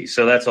real easy.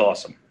 So that's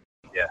awesome.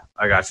 Yeah,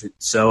 I got you.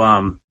 So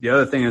the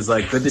other thing is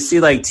like good to see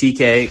like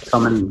TK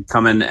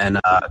coming and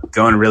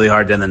going really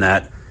hard in the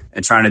net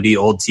and trying to be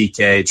old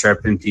TK,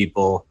 chirping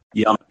people,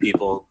 yelling at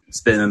people,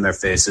 spitting in their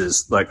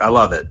faces. Like I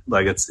love it.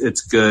 Like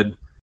it's good.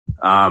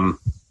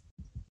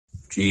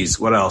 Geez,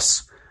 what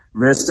else?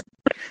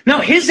 No,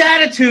 his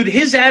attitude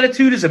is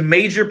a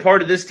major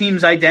part of this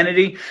team's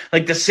identity.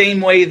 Like the same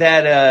way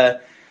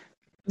that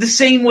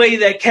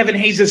Kevin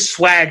Hayes'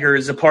 swagger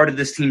is a part of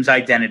this team's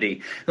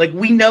identity. Like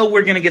we know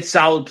we're going to get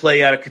solid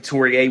play out of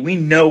Couturier. We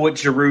know what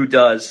Giroux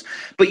does,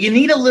 but you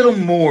need a little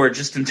more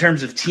just in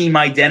terms of team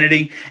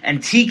identity. And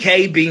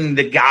TK being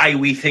the guy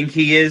we think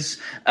he is,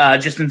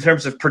 just in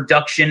terms of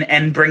production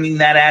and bringing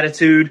that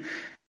attitude,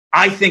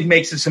 I think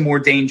makes us a more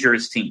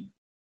dangerous team.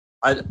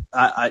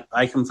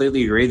 I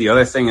completely agree. The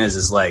other thing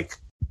is like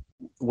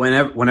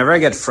whenever I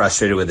get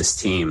frustrated with this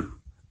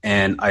team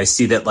and I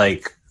see that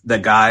like the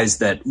guys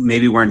that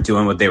maybe weren't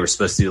doing what they were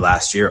supposed to do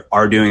last year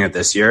are doing it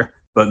this year,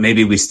 but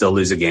maybe we still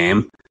lose a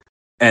game.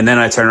 And then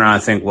I turn around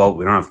and think, well,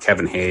 we don't have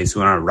Kevin Hayes,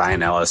 we don't have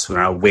Ryan Ellis, we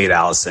don't have Wade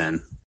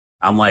Allison.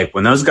 I'm like,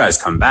 when those guys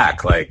come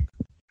back, like,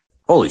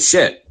 holy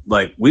shit,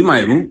 like we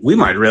might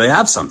really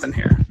have something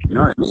here. You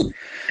know what I mean?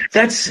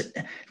 That's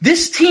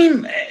this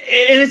team,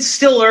 and it's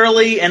still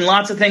early, and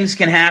lots of things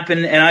can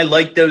happen, and I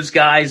like those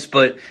guys,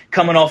 but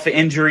coming off of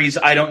injuries,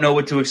 I don't know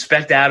what to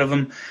expect out of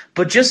them.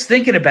 But just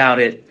thinking about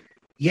it,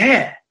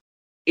 yeah.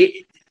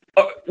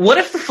 What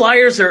if the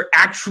Flyers are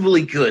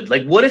actually good?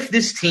 Like, what if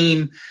this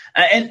team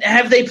and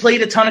have they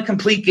played a ton of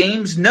complete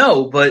games?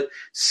 No, but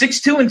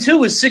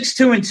 6-2-2 is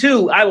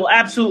 6-2-2. I will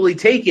absolutely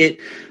take it.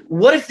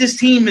 What if this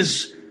team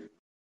is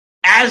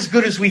as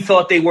good as we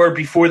thought they were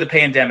before the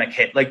pandemic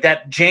hit? Like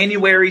that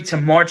January to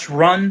March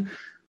run.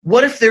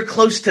 What if they're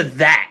close to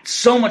that?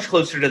 So much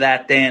closer to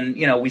that than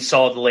we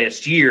saw the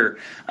last year.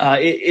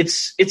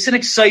 It's an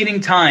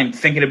exciting time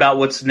thinking about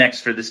what's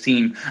next for this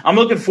team. I'm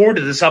looking forward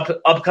to this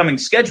upcoming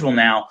schedule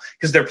now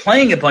because they're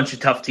playing a bunch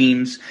of tough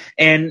teams.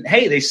 And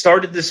hey, they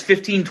started this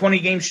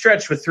 15-20 game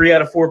stretch with 3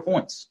 out of 4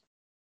 points.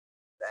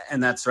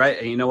 And that's right.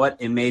 And you know what?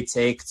 It may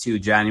take to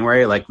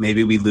January. Like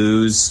maybe we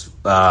lose,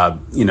 2,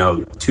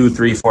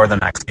 3, 4 the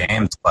next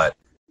games, but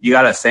you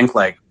got to think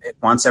like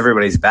once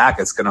everybody's back,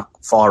 it's going to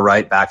fall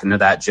right back into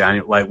that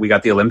January. Like we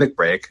got the Olympic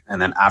break.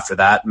 And then after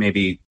that,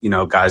 maybe,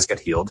 guys get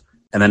healed.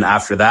 And then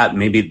after that,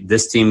 maybe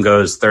this team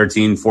goes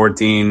 13,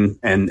 14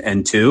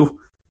 and 2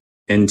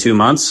 in 2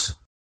 months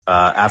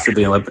after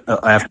the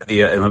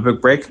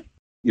Olympic break,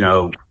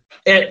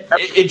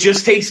 It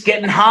just takes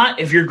getting hot.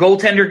 If your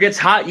goaltender gets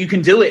hot, you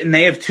can do it. And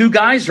they have 2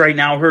 guys right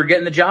now who are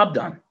getting the job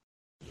done.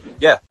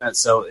 Yeah, and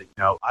so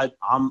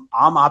I'm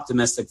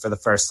optimistic for the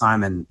first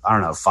time in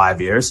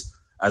 5 years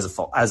as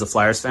a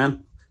Flyers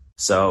fan.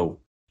 So,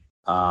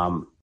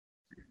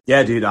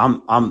 yeah, dude,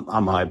 I'm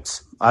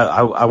hyped.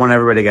 I want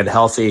everybody to get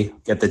healthy,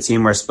 get the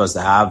team we're supposed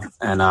to have,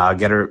 and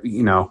get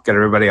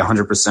everybody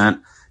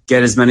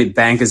 100%.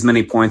 Bank as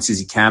many points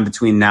as you can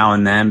between now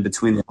and then,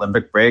 between the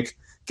Olympic break.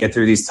 Get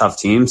through these tough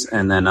teams,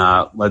 and then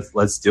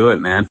let's do it,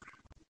 man.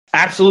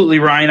 Absolutely,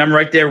 Ryan. I'm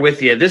right there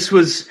with you. This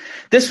was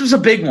a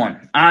big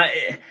one.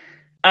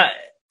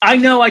 I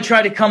know I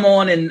try to come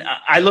on and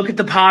I look at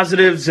the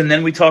positives and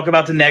then we talk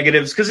about the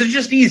negatives because it's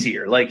just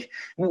easier. Like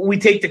we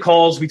take the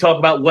calls, we talk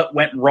about what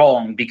went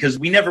wrong because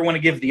we never want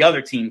to give the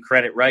other team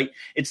credit, right?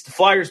 It's the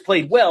Flyers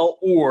played well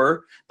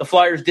or the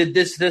Flyers did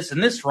this,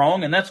 and this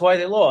wrong, and that's why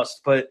they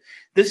lost. But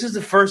this is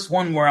the first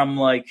one where I'm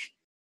like,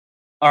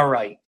 all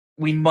right,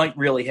 we might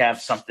really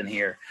have something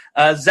here.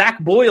 Zach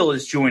Boyle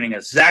is joining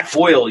us. Zach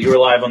Boyle, you're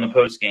live on the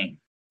post game.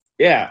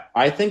 Yeah,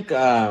 I think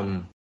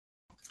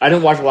I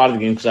didn't watch a lot of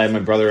the game because I had my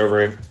brother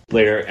over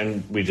later,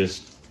 and we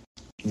just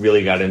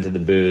really got into the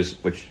booze,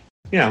 which,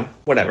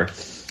 whatever.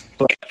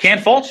 But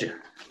can't fault you.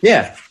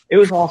 Yeah, it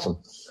was awesome.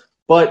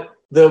 But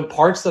the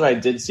parts that I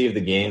did see of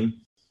the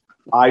game,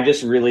 I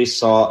just really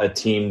saw a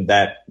team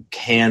that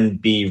can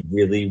be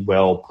really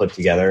well put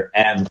together.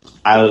 And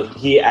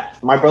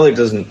my brother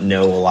doesn't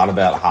know a lot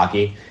about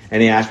hockey,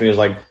 and he asked me, he was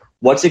like,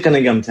 what's it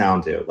going to come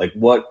down to? Like,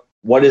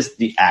 what is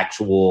the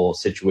actual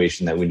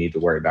situation that we need to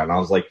worry about? And I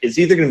was like, it's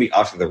either going to be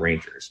us or the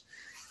Rangers.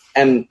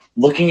 And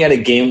looking at a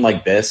game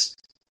like this,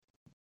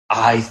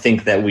 I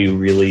think that we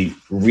really,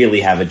 really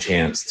have a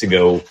chance to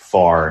go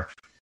far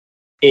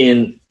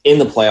in in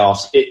the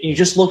playoffs. You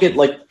just look at,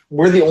 like,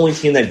 we're the only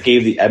team that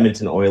gave the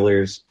Edmonton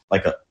Oilers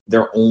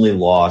their only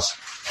loss.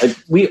 Like,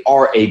 we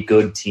are a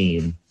good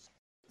team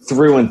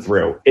through and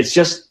through. It's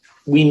just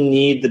we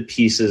need the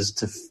pieces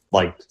to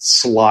like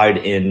slide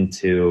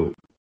into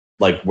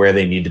like where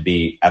they need to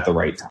be at the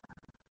right time.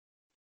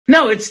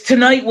 No,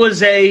 tonight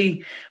was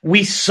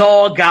we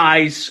saw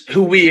guys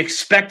who we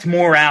expect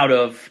more out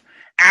of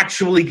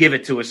actually give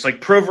it to us. Like,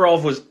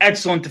 Provorov was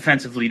excellent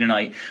defensively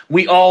tonight.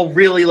 We all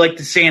really liked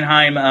the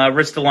Sanheim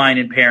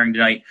Ristolainen pairing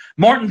tonight.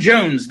 Martin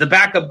Jones, the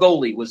backup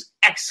goalie, was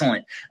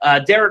excellent.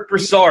 Derek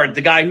Brassard,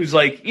 the guy who's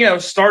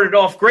started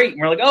off great, and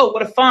we're like, oh,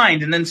 what a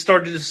find, and then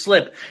started to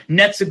slip.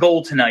 Nets a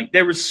goal tonight.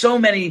 There were so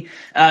many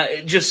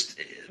just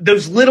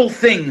those little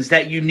things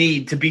that you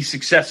need to be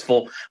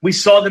successful. We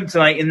saw them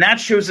tonight, and that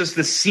shows us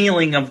the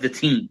ceiling of the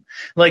team.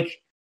 Like,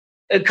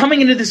 coming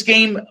into this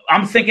game,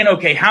 I'm thinking,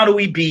 okay, how do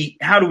we beat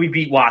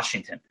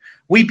Washington?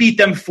 We beat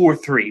them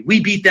 4-3.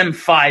 We beat them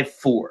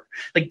 5-4.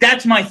 Like,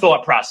 that's my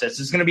thought process.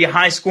 It's going to be a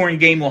high-scoring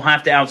game. We'll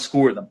have to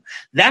outscore them.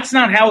 That's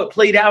not how it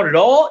played out at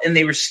all, and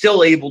they were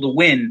still able to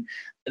win.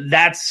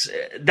 That's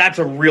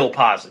a real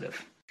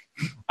positive.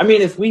 I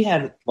mean, if we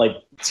had like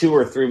 2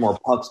 or 3 more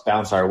pucks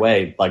bounce our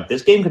way, like,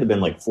 this game could have been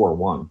like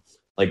 4-1.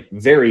 Like,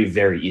 very,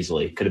 very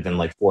easily could have been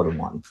like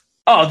 4-1.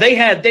 Oh, they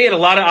had a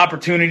lot of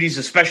opportunities,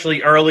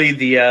 especially early.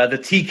 The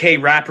TK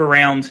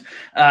wraparound.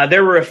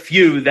 There were a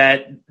few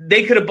that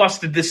they could have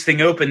busted this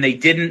thing open. They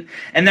didn't,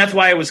 and that's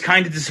why I was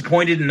kind of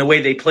disappointed in the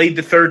way they played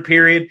the third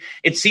period.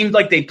 It seemed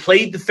like they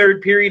played the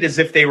third period as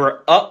if they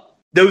were up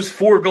those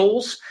 4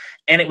 goals,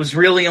 and it was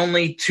really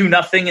only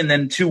 2-0 and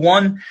then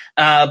 2-1.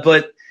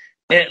 But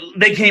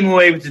they came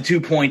away with the 2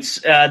 points.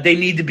 They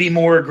need to be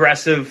more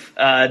aggressive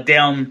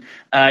down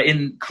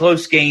in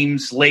close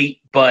games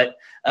late, but.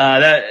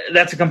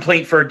 That's a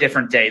complaint for a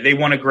different day. They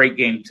won a great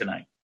game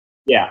tonight.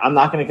 Yeah, I'm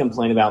not going to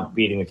complain about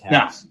beating the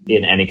Caps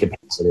in any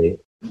capacity,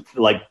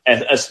 like,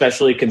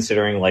 especially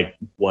considering like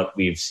what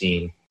we've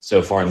seen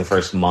so far in the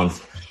first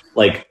month.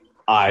 Like,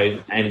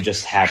 I am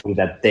just happy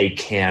that they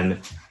can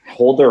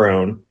hold their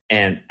own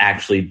and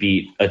actually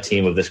beat a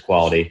team of this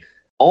quality.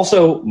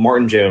 Also,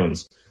 Martin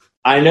Jones.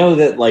 I know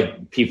that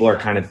like people are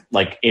kind of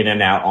like in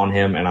and out on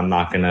him, and I'm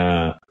not going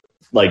to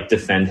like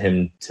defend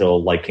him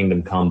till like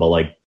Kingdom Come, but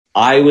like,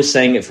 I was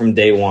saying it from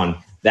day one.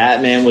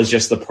 That man was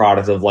just the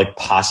product of like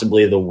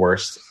possibly the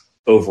worst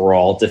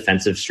overall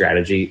defensive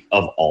strategy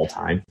of all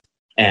time.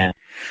 And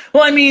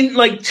well, I mean,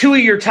 like, 2 of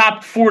your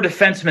top 4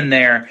 defensemen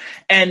there,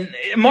 and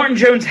Martin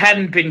Jones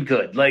hadn't been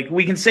good. Like,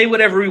 we can say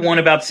whatever we want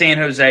about San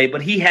Jose,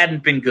 but he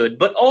hadn't been good.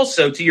 But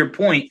also, to your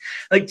point,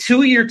 like, 2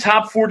 of your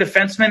top 4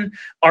 defensemen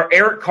are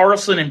Erik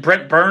Karlsson and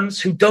Brent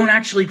Burns, who don't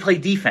actually play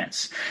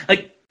defense.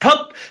 Like,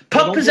 Puck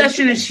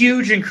possession is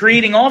huge and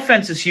creating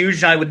offense is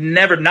huge, and I would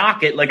never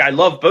knock it. Like, I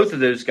love both of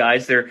those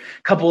guys. They're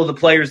a couple of the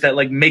players that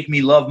like make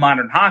me love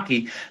modern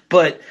hockey,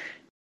 but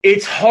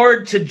it's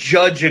hard to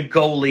judge a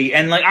goalie,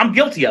 and like, I'm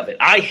guilty of it.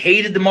 I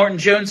hated the Martin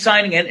Jones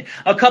signing, and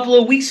a couple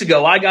of weeks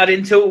ago I got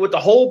into it with the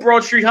whole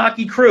Broad Street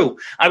Hockey crew.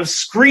 I was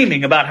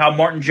screaming about how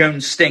Martin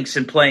Jones stinks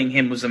and playing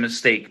him was a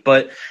mistake,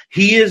 but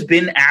he has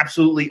been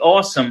absolutely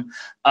awesome.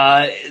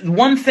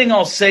 One thing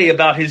I'll say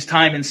about his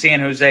time in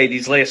San Jose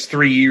these last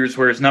 3 years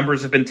where his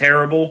numbers have been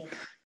terrible,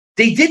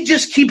 they did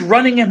just keep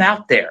running him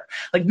out there.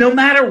 Like, no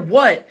matter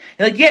what.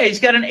 Like, yeah, he's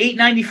got an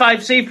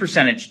 .895 save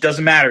percentage.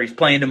 Doesn't matter. He's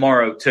playing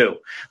tomorrow, too.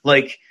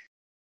 Like,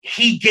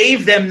 he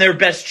gave them their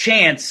best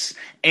chance,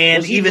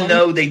 and even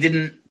though they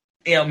didn't,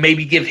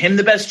 maybe give him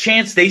the best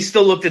chance, they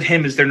still looked at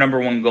him as their number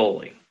 1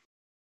 goalie.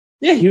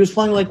 Yeah, he was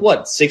playing, like,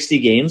 what, 60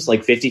 games?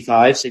 Like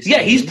 55, 60 Yeah,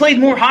 games? He's played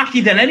more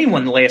hockey than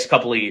anyone the last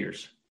couple of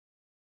years.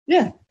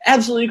 Yeah,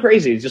 absolutely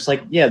crazy. It's just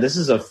like, yeah, this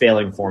is a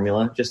failing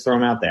formula. Just throw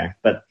him out there.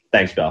 But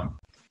thanks, Bill.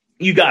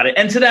 You got it.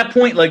 And to that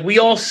point, like, we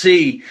all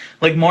see,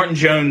 like, Martin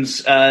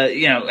Jones,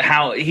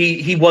 how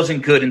he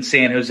wasn't good in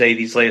San Jose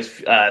these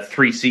last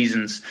 3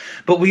 seasons.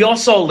 But we all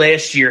saw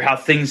last year how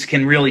things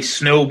can really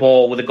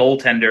snowball with a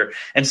goaltender,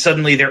 and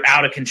suddenly they're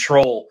out of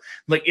control.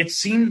 Like, it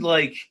seemed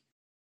like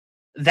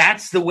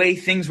that's the way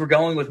things were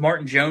going with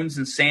Martin Jones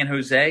in San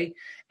Jose.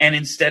 And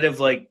instead of,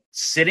 like,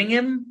 sitting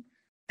him,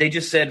 they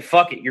just said,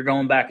 fuck it, you're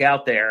going back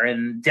out there,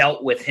 and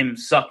dealt with him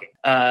sucking.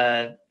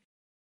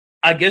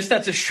 I guess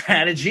that's a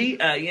strategy.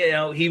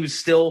 He was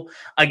still,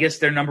 I guess,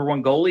 their number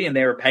 1 goalie, and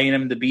they were paying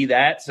him to be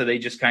that. So they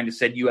just kind of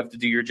said, you have to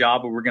do your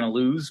job or we're going to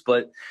lose.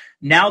 But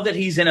now that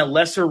he's in a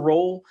lesser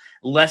role,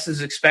 less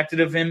is expected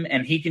of him,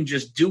 and he can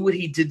just do what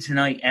he did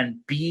tonight and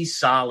be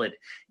solid.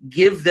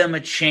 Give them a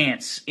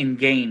chance in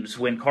games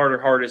when Carter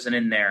Hart isn't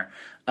in there.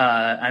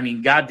 I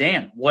mean,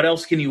 goddamn, what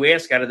else can you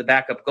ask out of the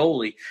backup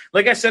goalie?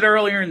 Like I said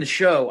earlier in the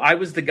show, I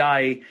was the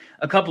guy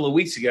a couple of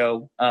weeks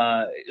ago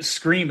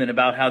screaming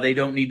about how they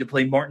don't need to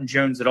play Martin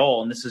Jones at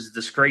all, and this is a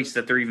disgrace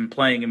that they're even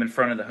playing him in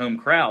front of the home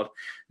crowd.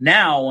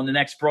 Now, on the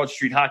next Broad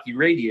Street Hockey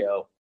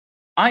Radio,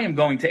 I am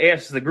going to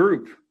ask the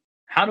group,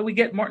 how do we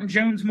get Martin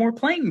Jones more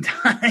playing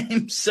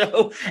time?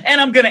 And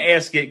I'm going to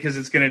ask it because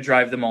it's going to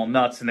drive them all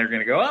nuts, and they're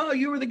going to go, oh,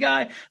 you were the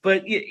guy.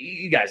 But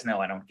you guys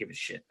know I don't give a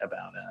shit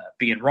about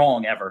being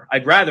wrong ever.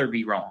 I'd rather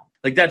be wrong.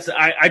 Like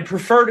I'd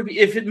prefer to be,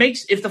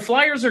 if the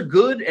Flyers are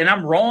good and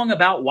I'm wrong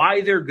about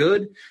why they're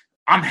good,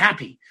 I'm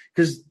happy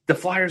because the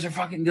Flyers are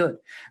fucking good.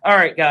 All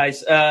right,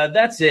 guys,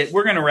 that's it.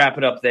 We're going to wrap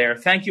it up there.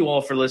 Thank you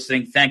all for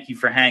listening. Thank you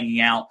for hanging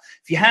out.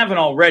 If you haven't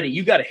already,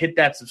 you got to hit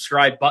that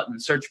subscribe button,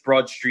 search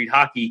Broad Street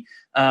Hockey,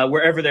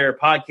 wherever there are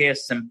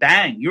podcasts, and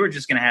bang, you're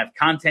just going to have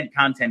content.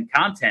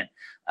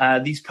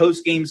 These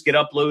post games get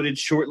uploaded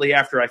shortly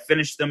after I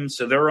finish them,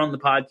 so they're on the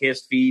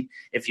podcast feed.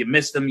 If you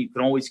missed them, you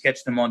can always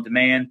catch them on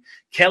demand.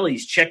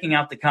 Kelly's checking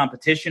out the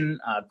competition.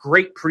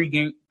 Great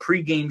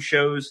pregame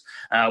shows.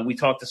 We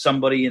talk to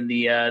somebody in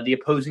the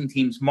opposing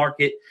team's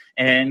market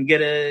and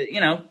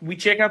we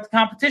check out the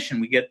competition.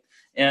 We get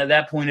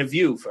that point of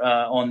view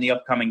on the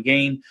upcoming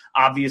game.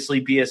 Obviously,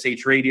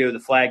 BSH Radio,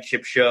 the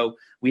flagship show.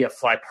 We have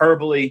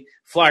Flyperbole,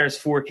 Flyers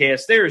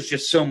Forecast. There is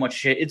just so much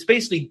shit. It's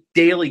basically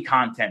daily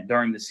content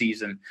during the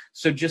season.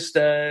 So just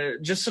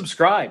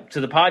subscribe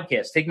to the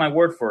podcast. Take my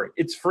word for it.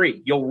 It's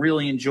free. You'll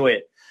really enjoy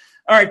it.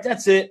 All right,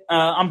 that's it.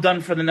 I'm done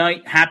for the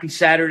night. Happy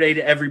Saturday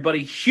to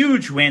everybody.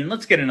 Huge win.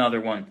 Let's get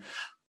another one.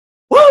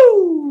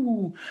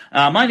 Woo!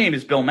 My name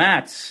is Bill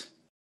Matz.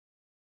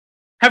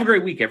 Have a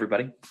great week,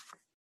 everybody.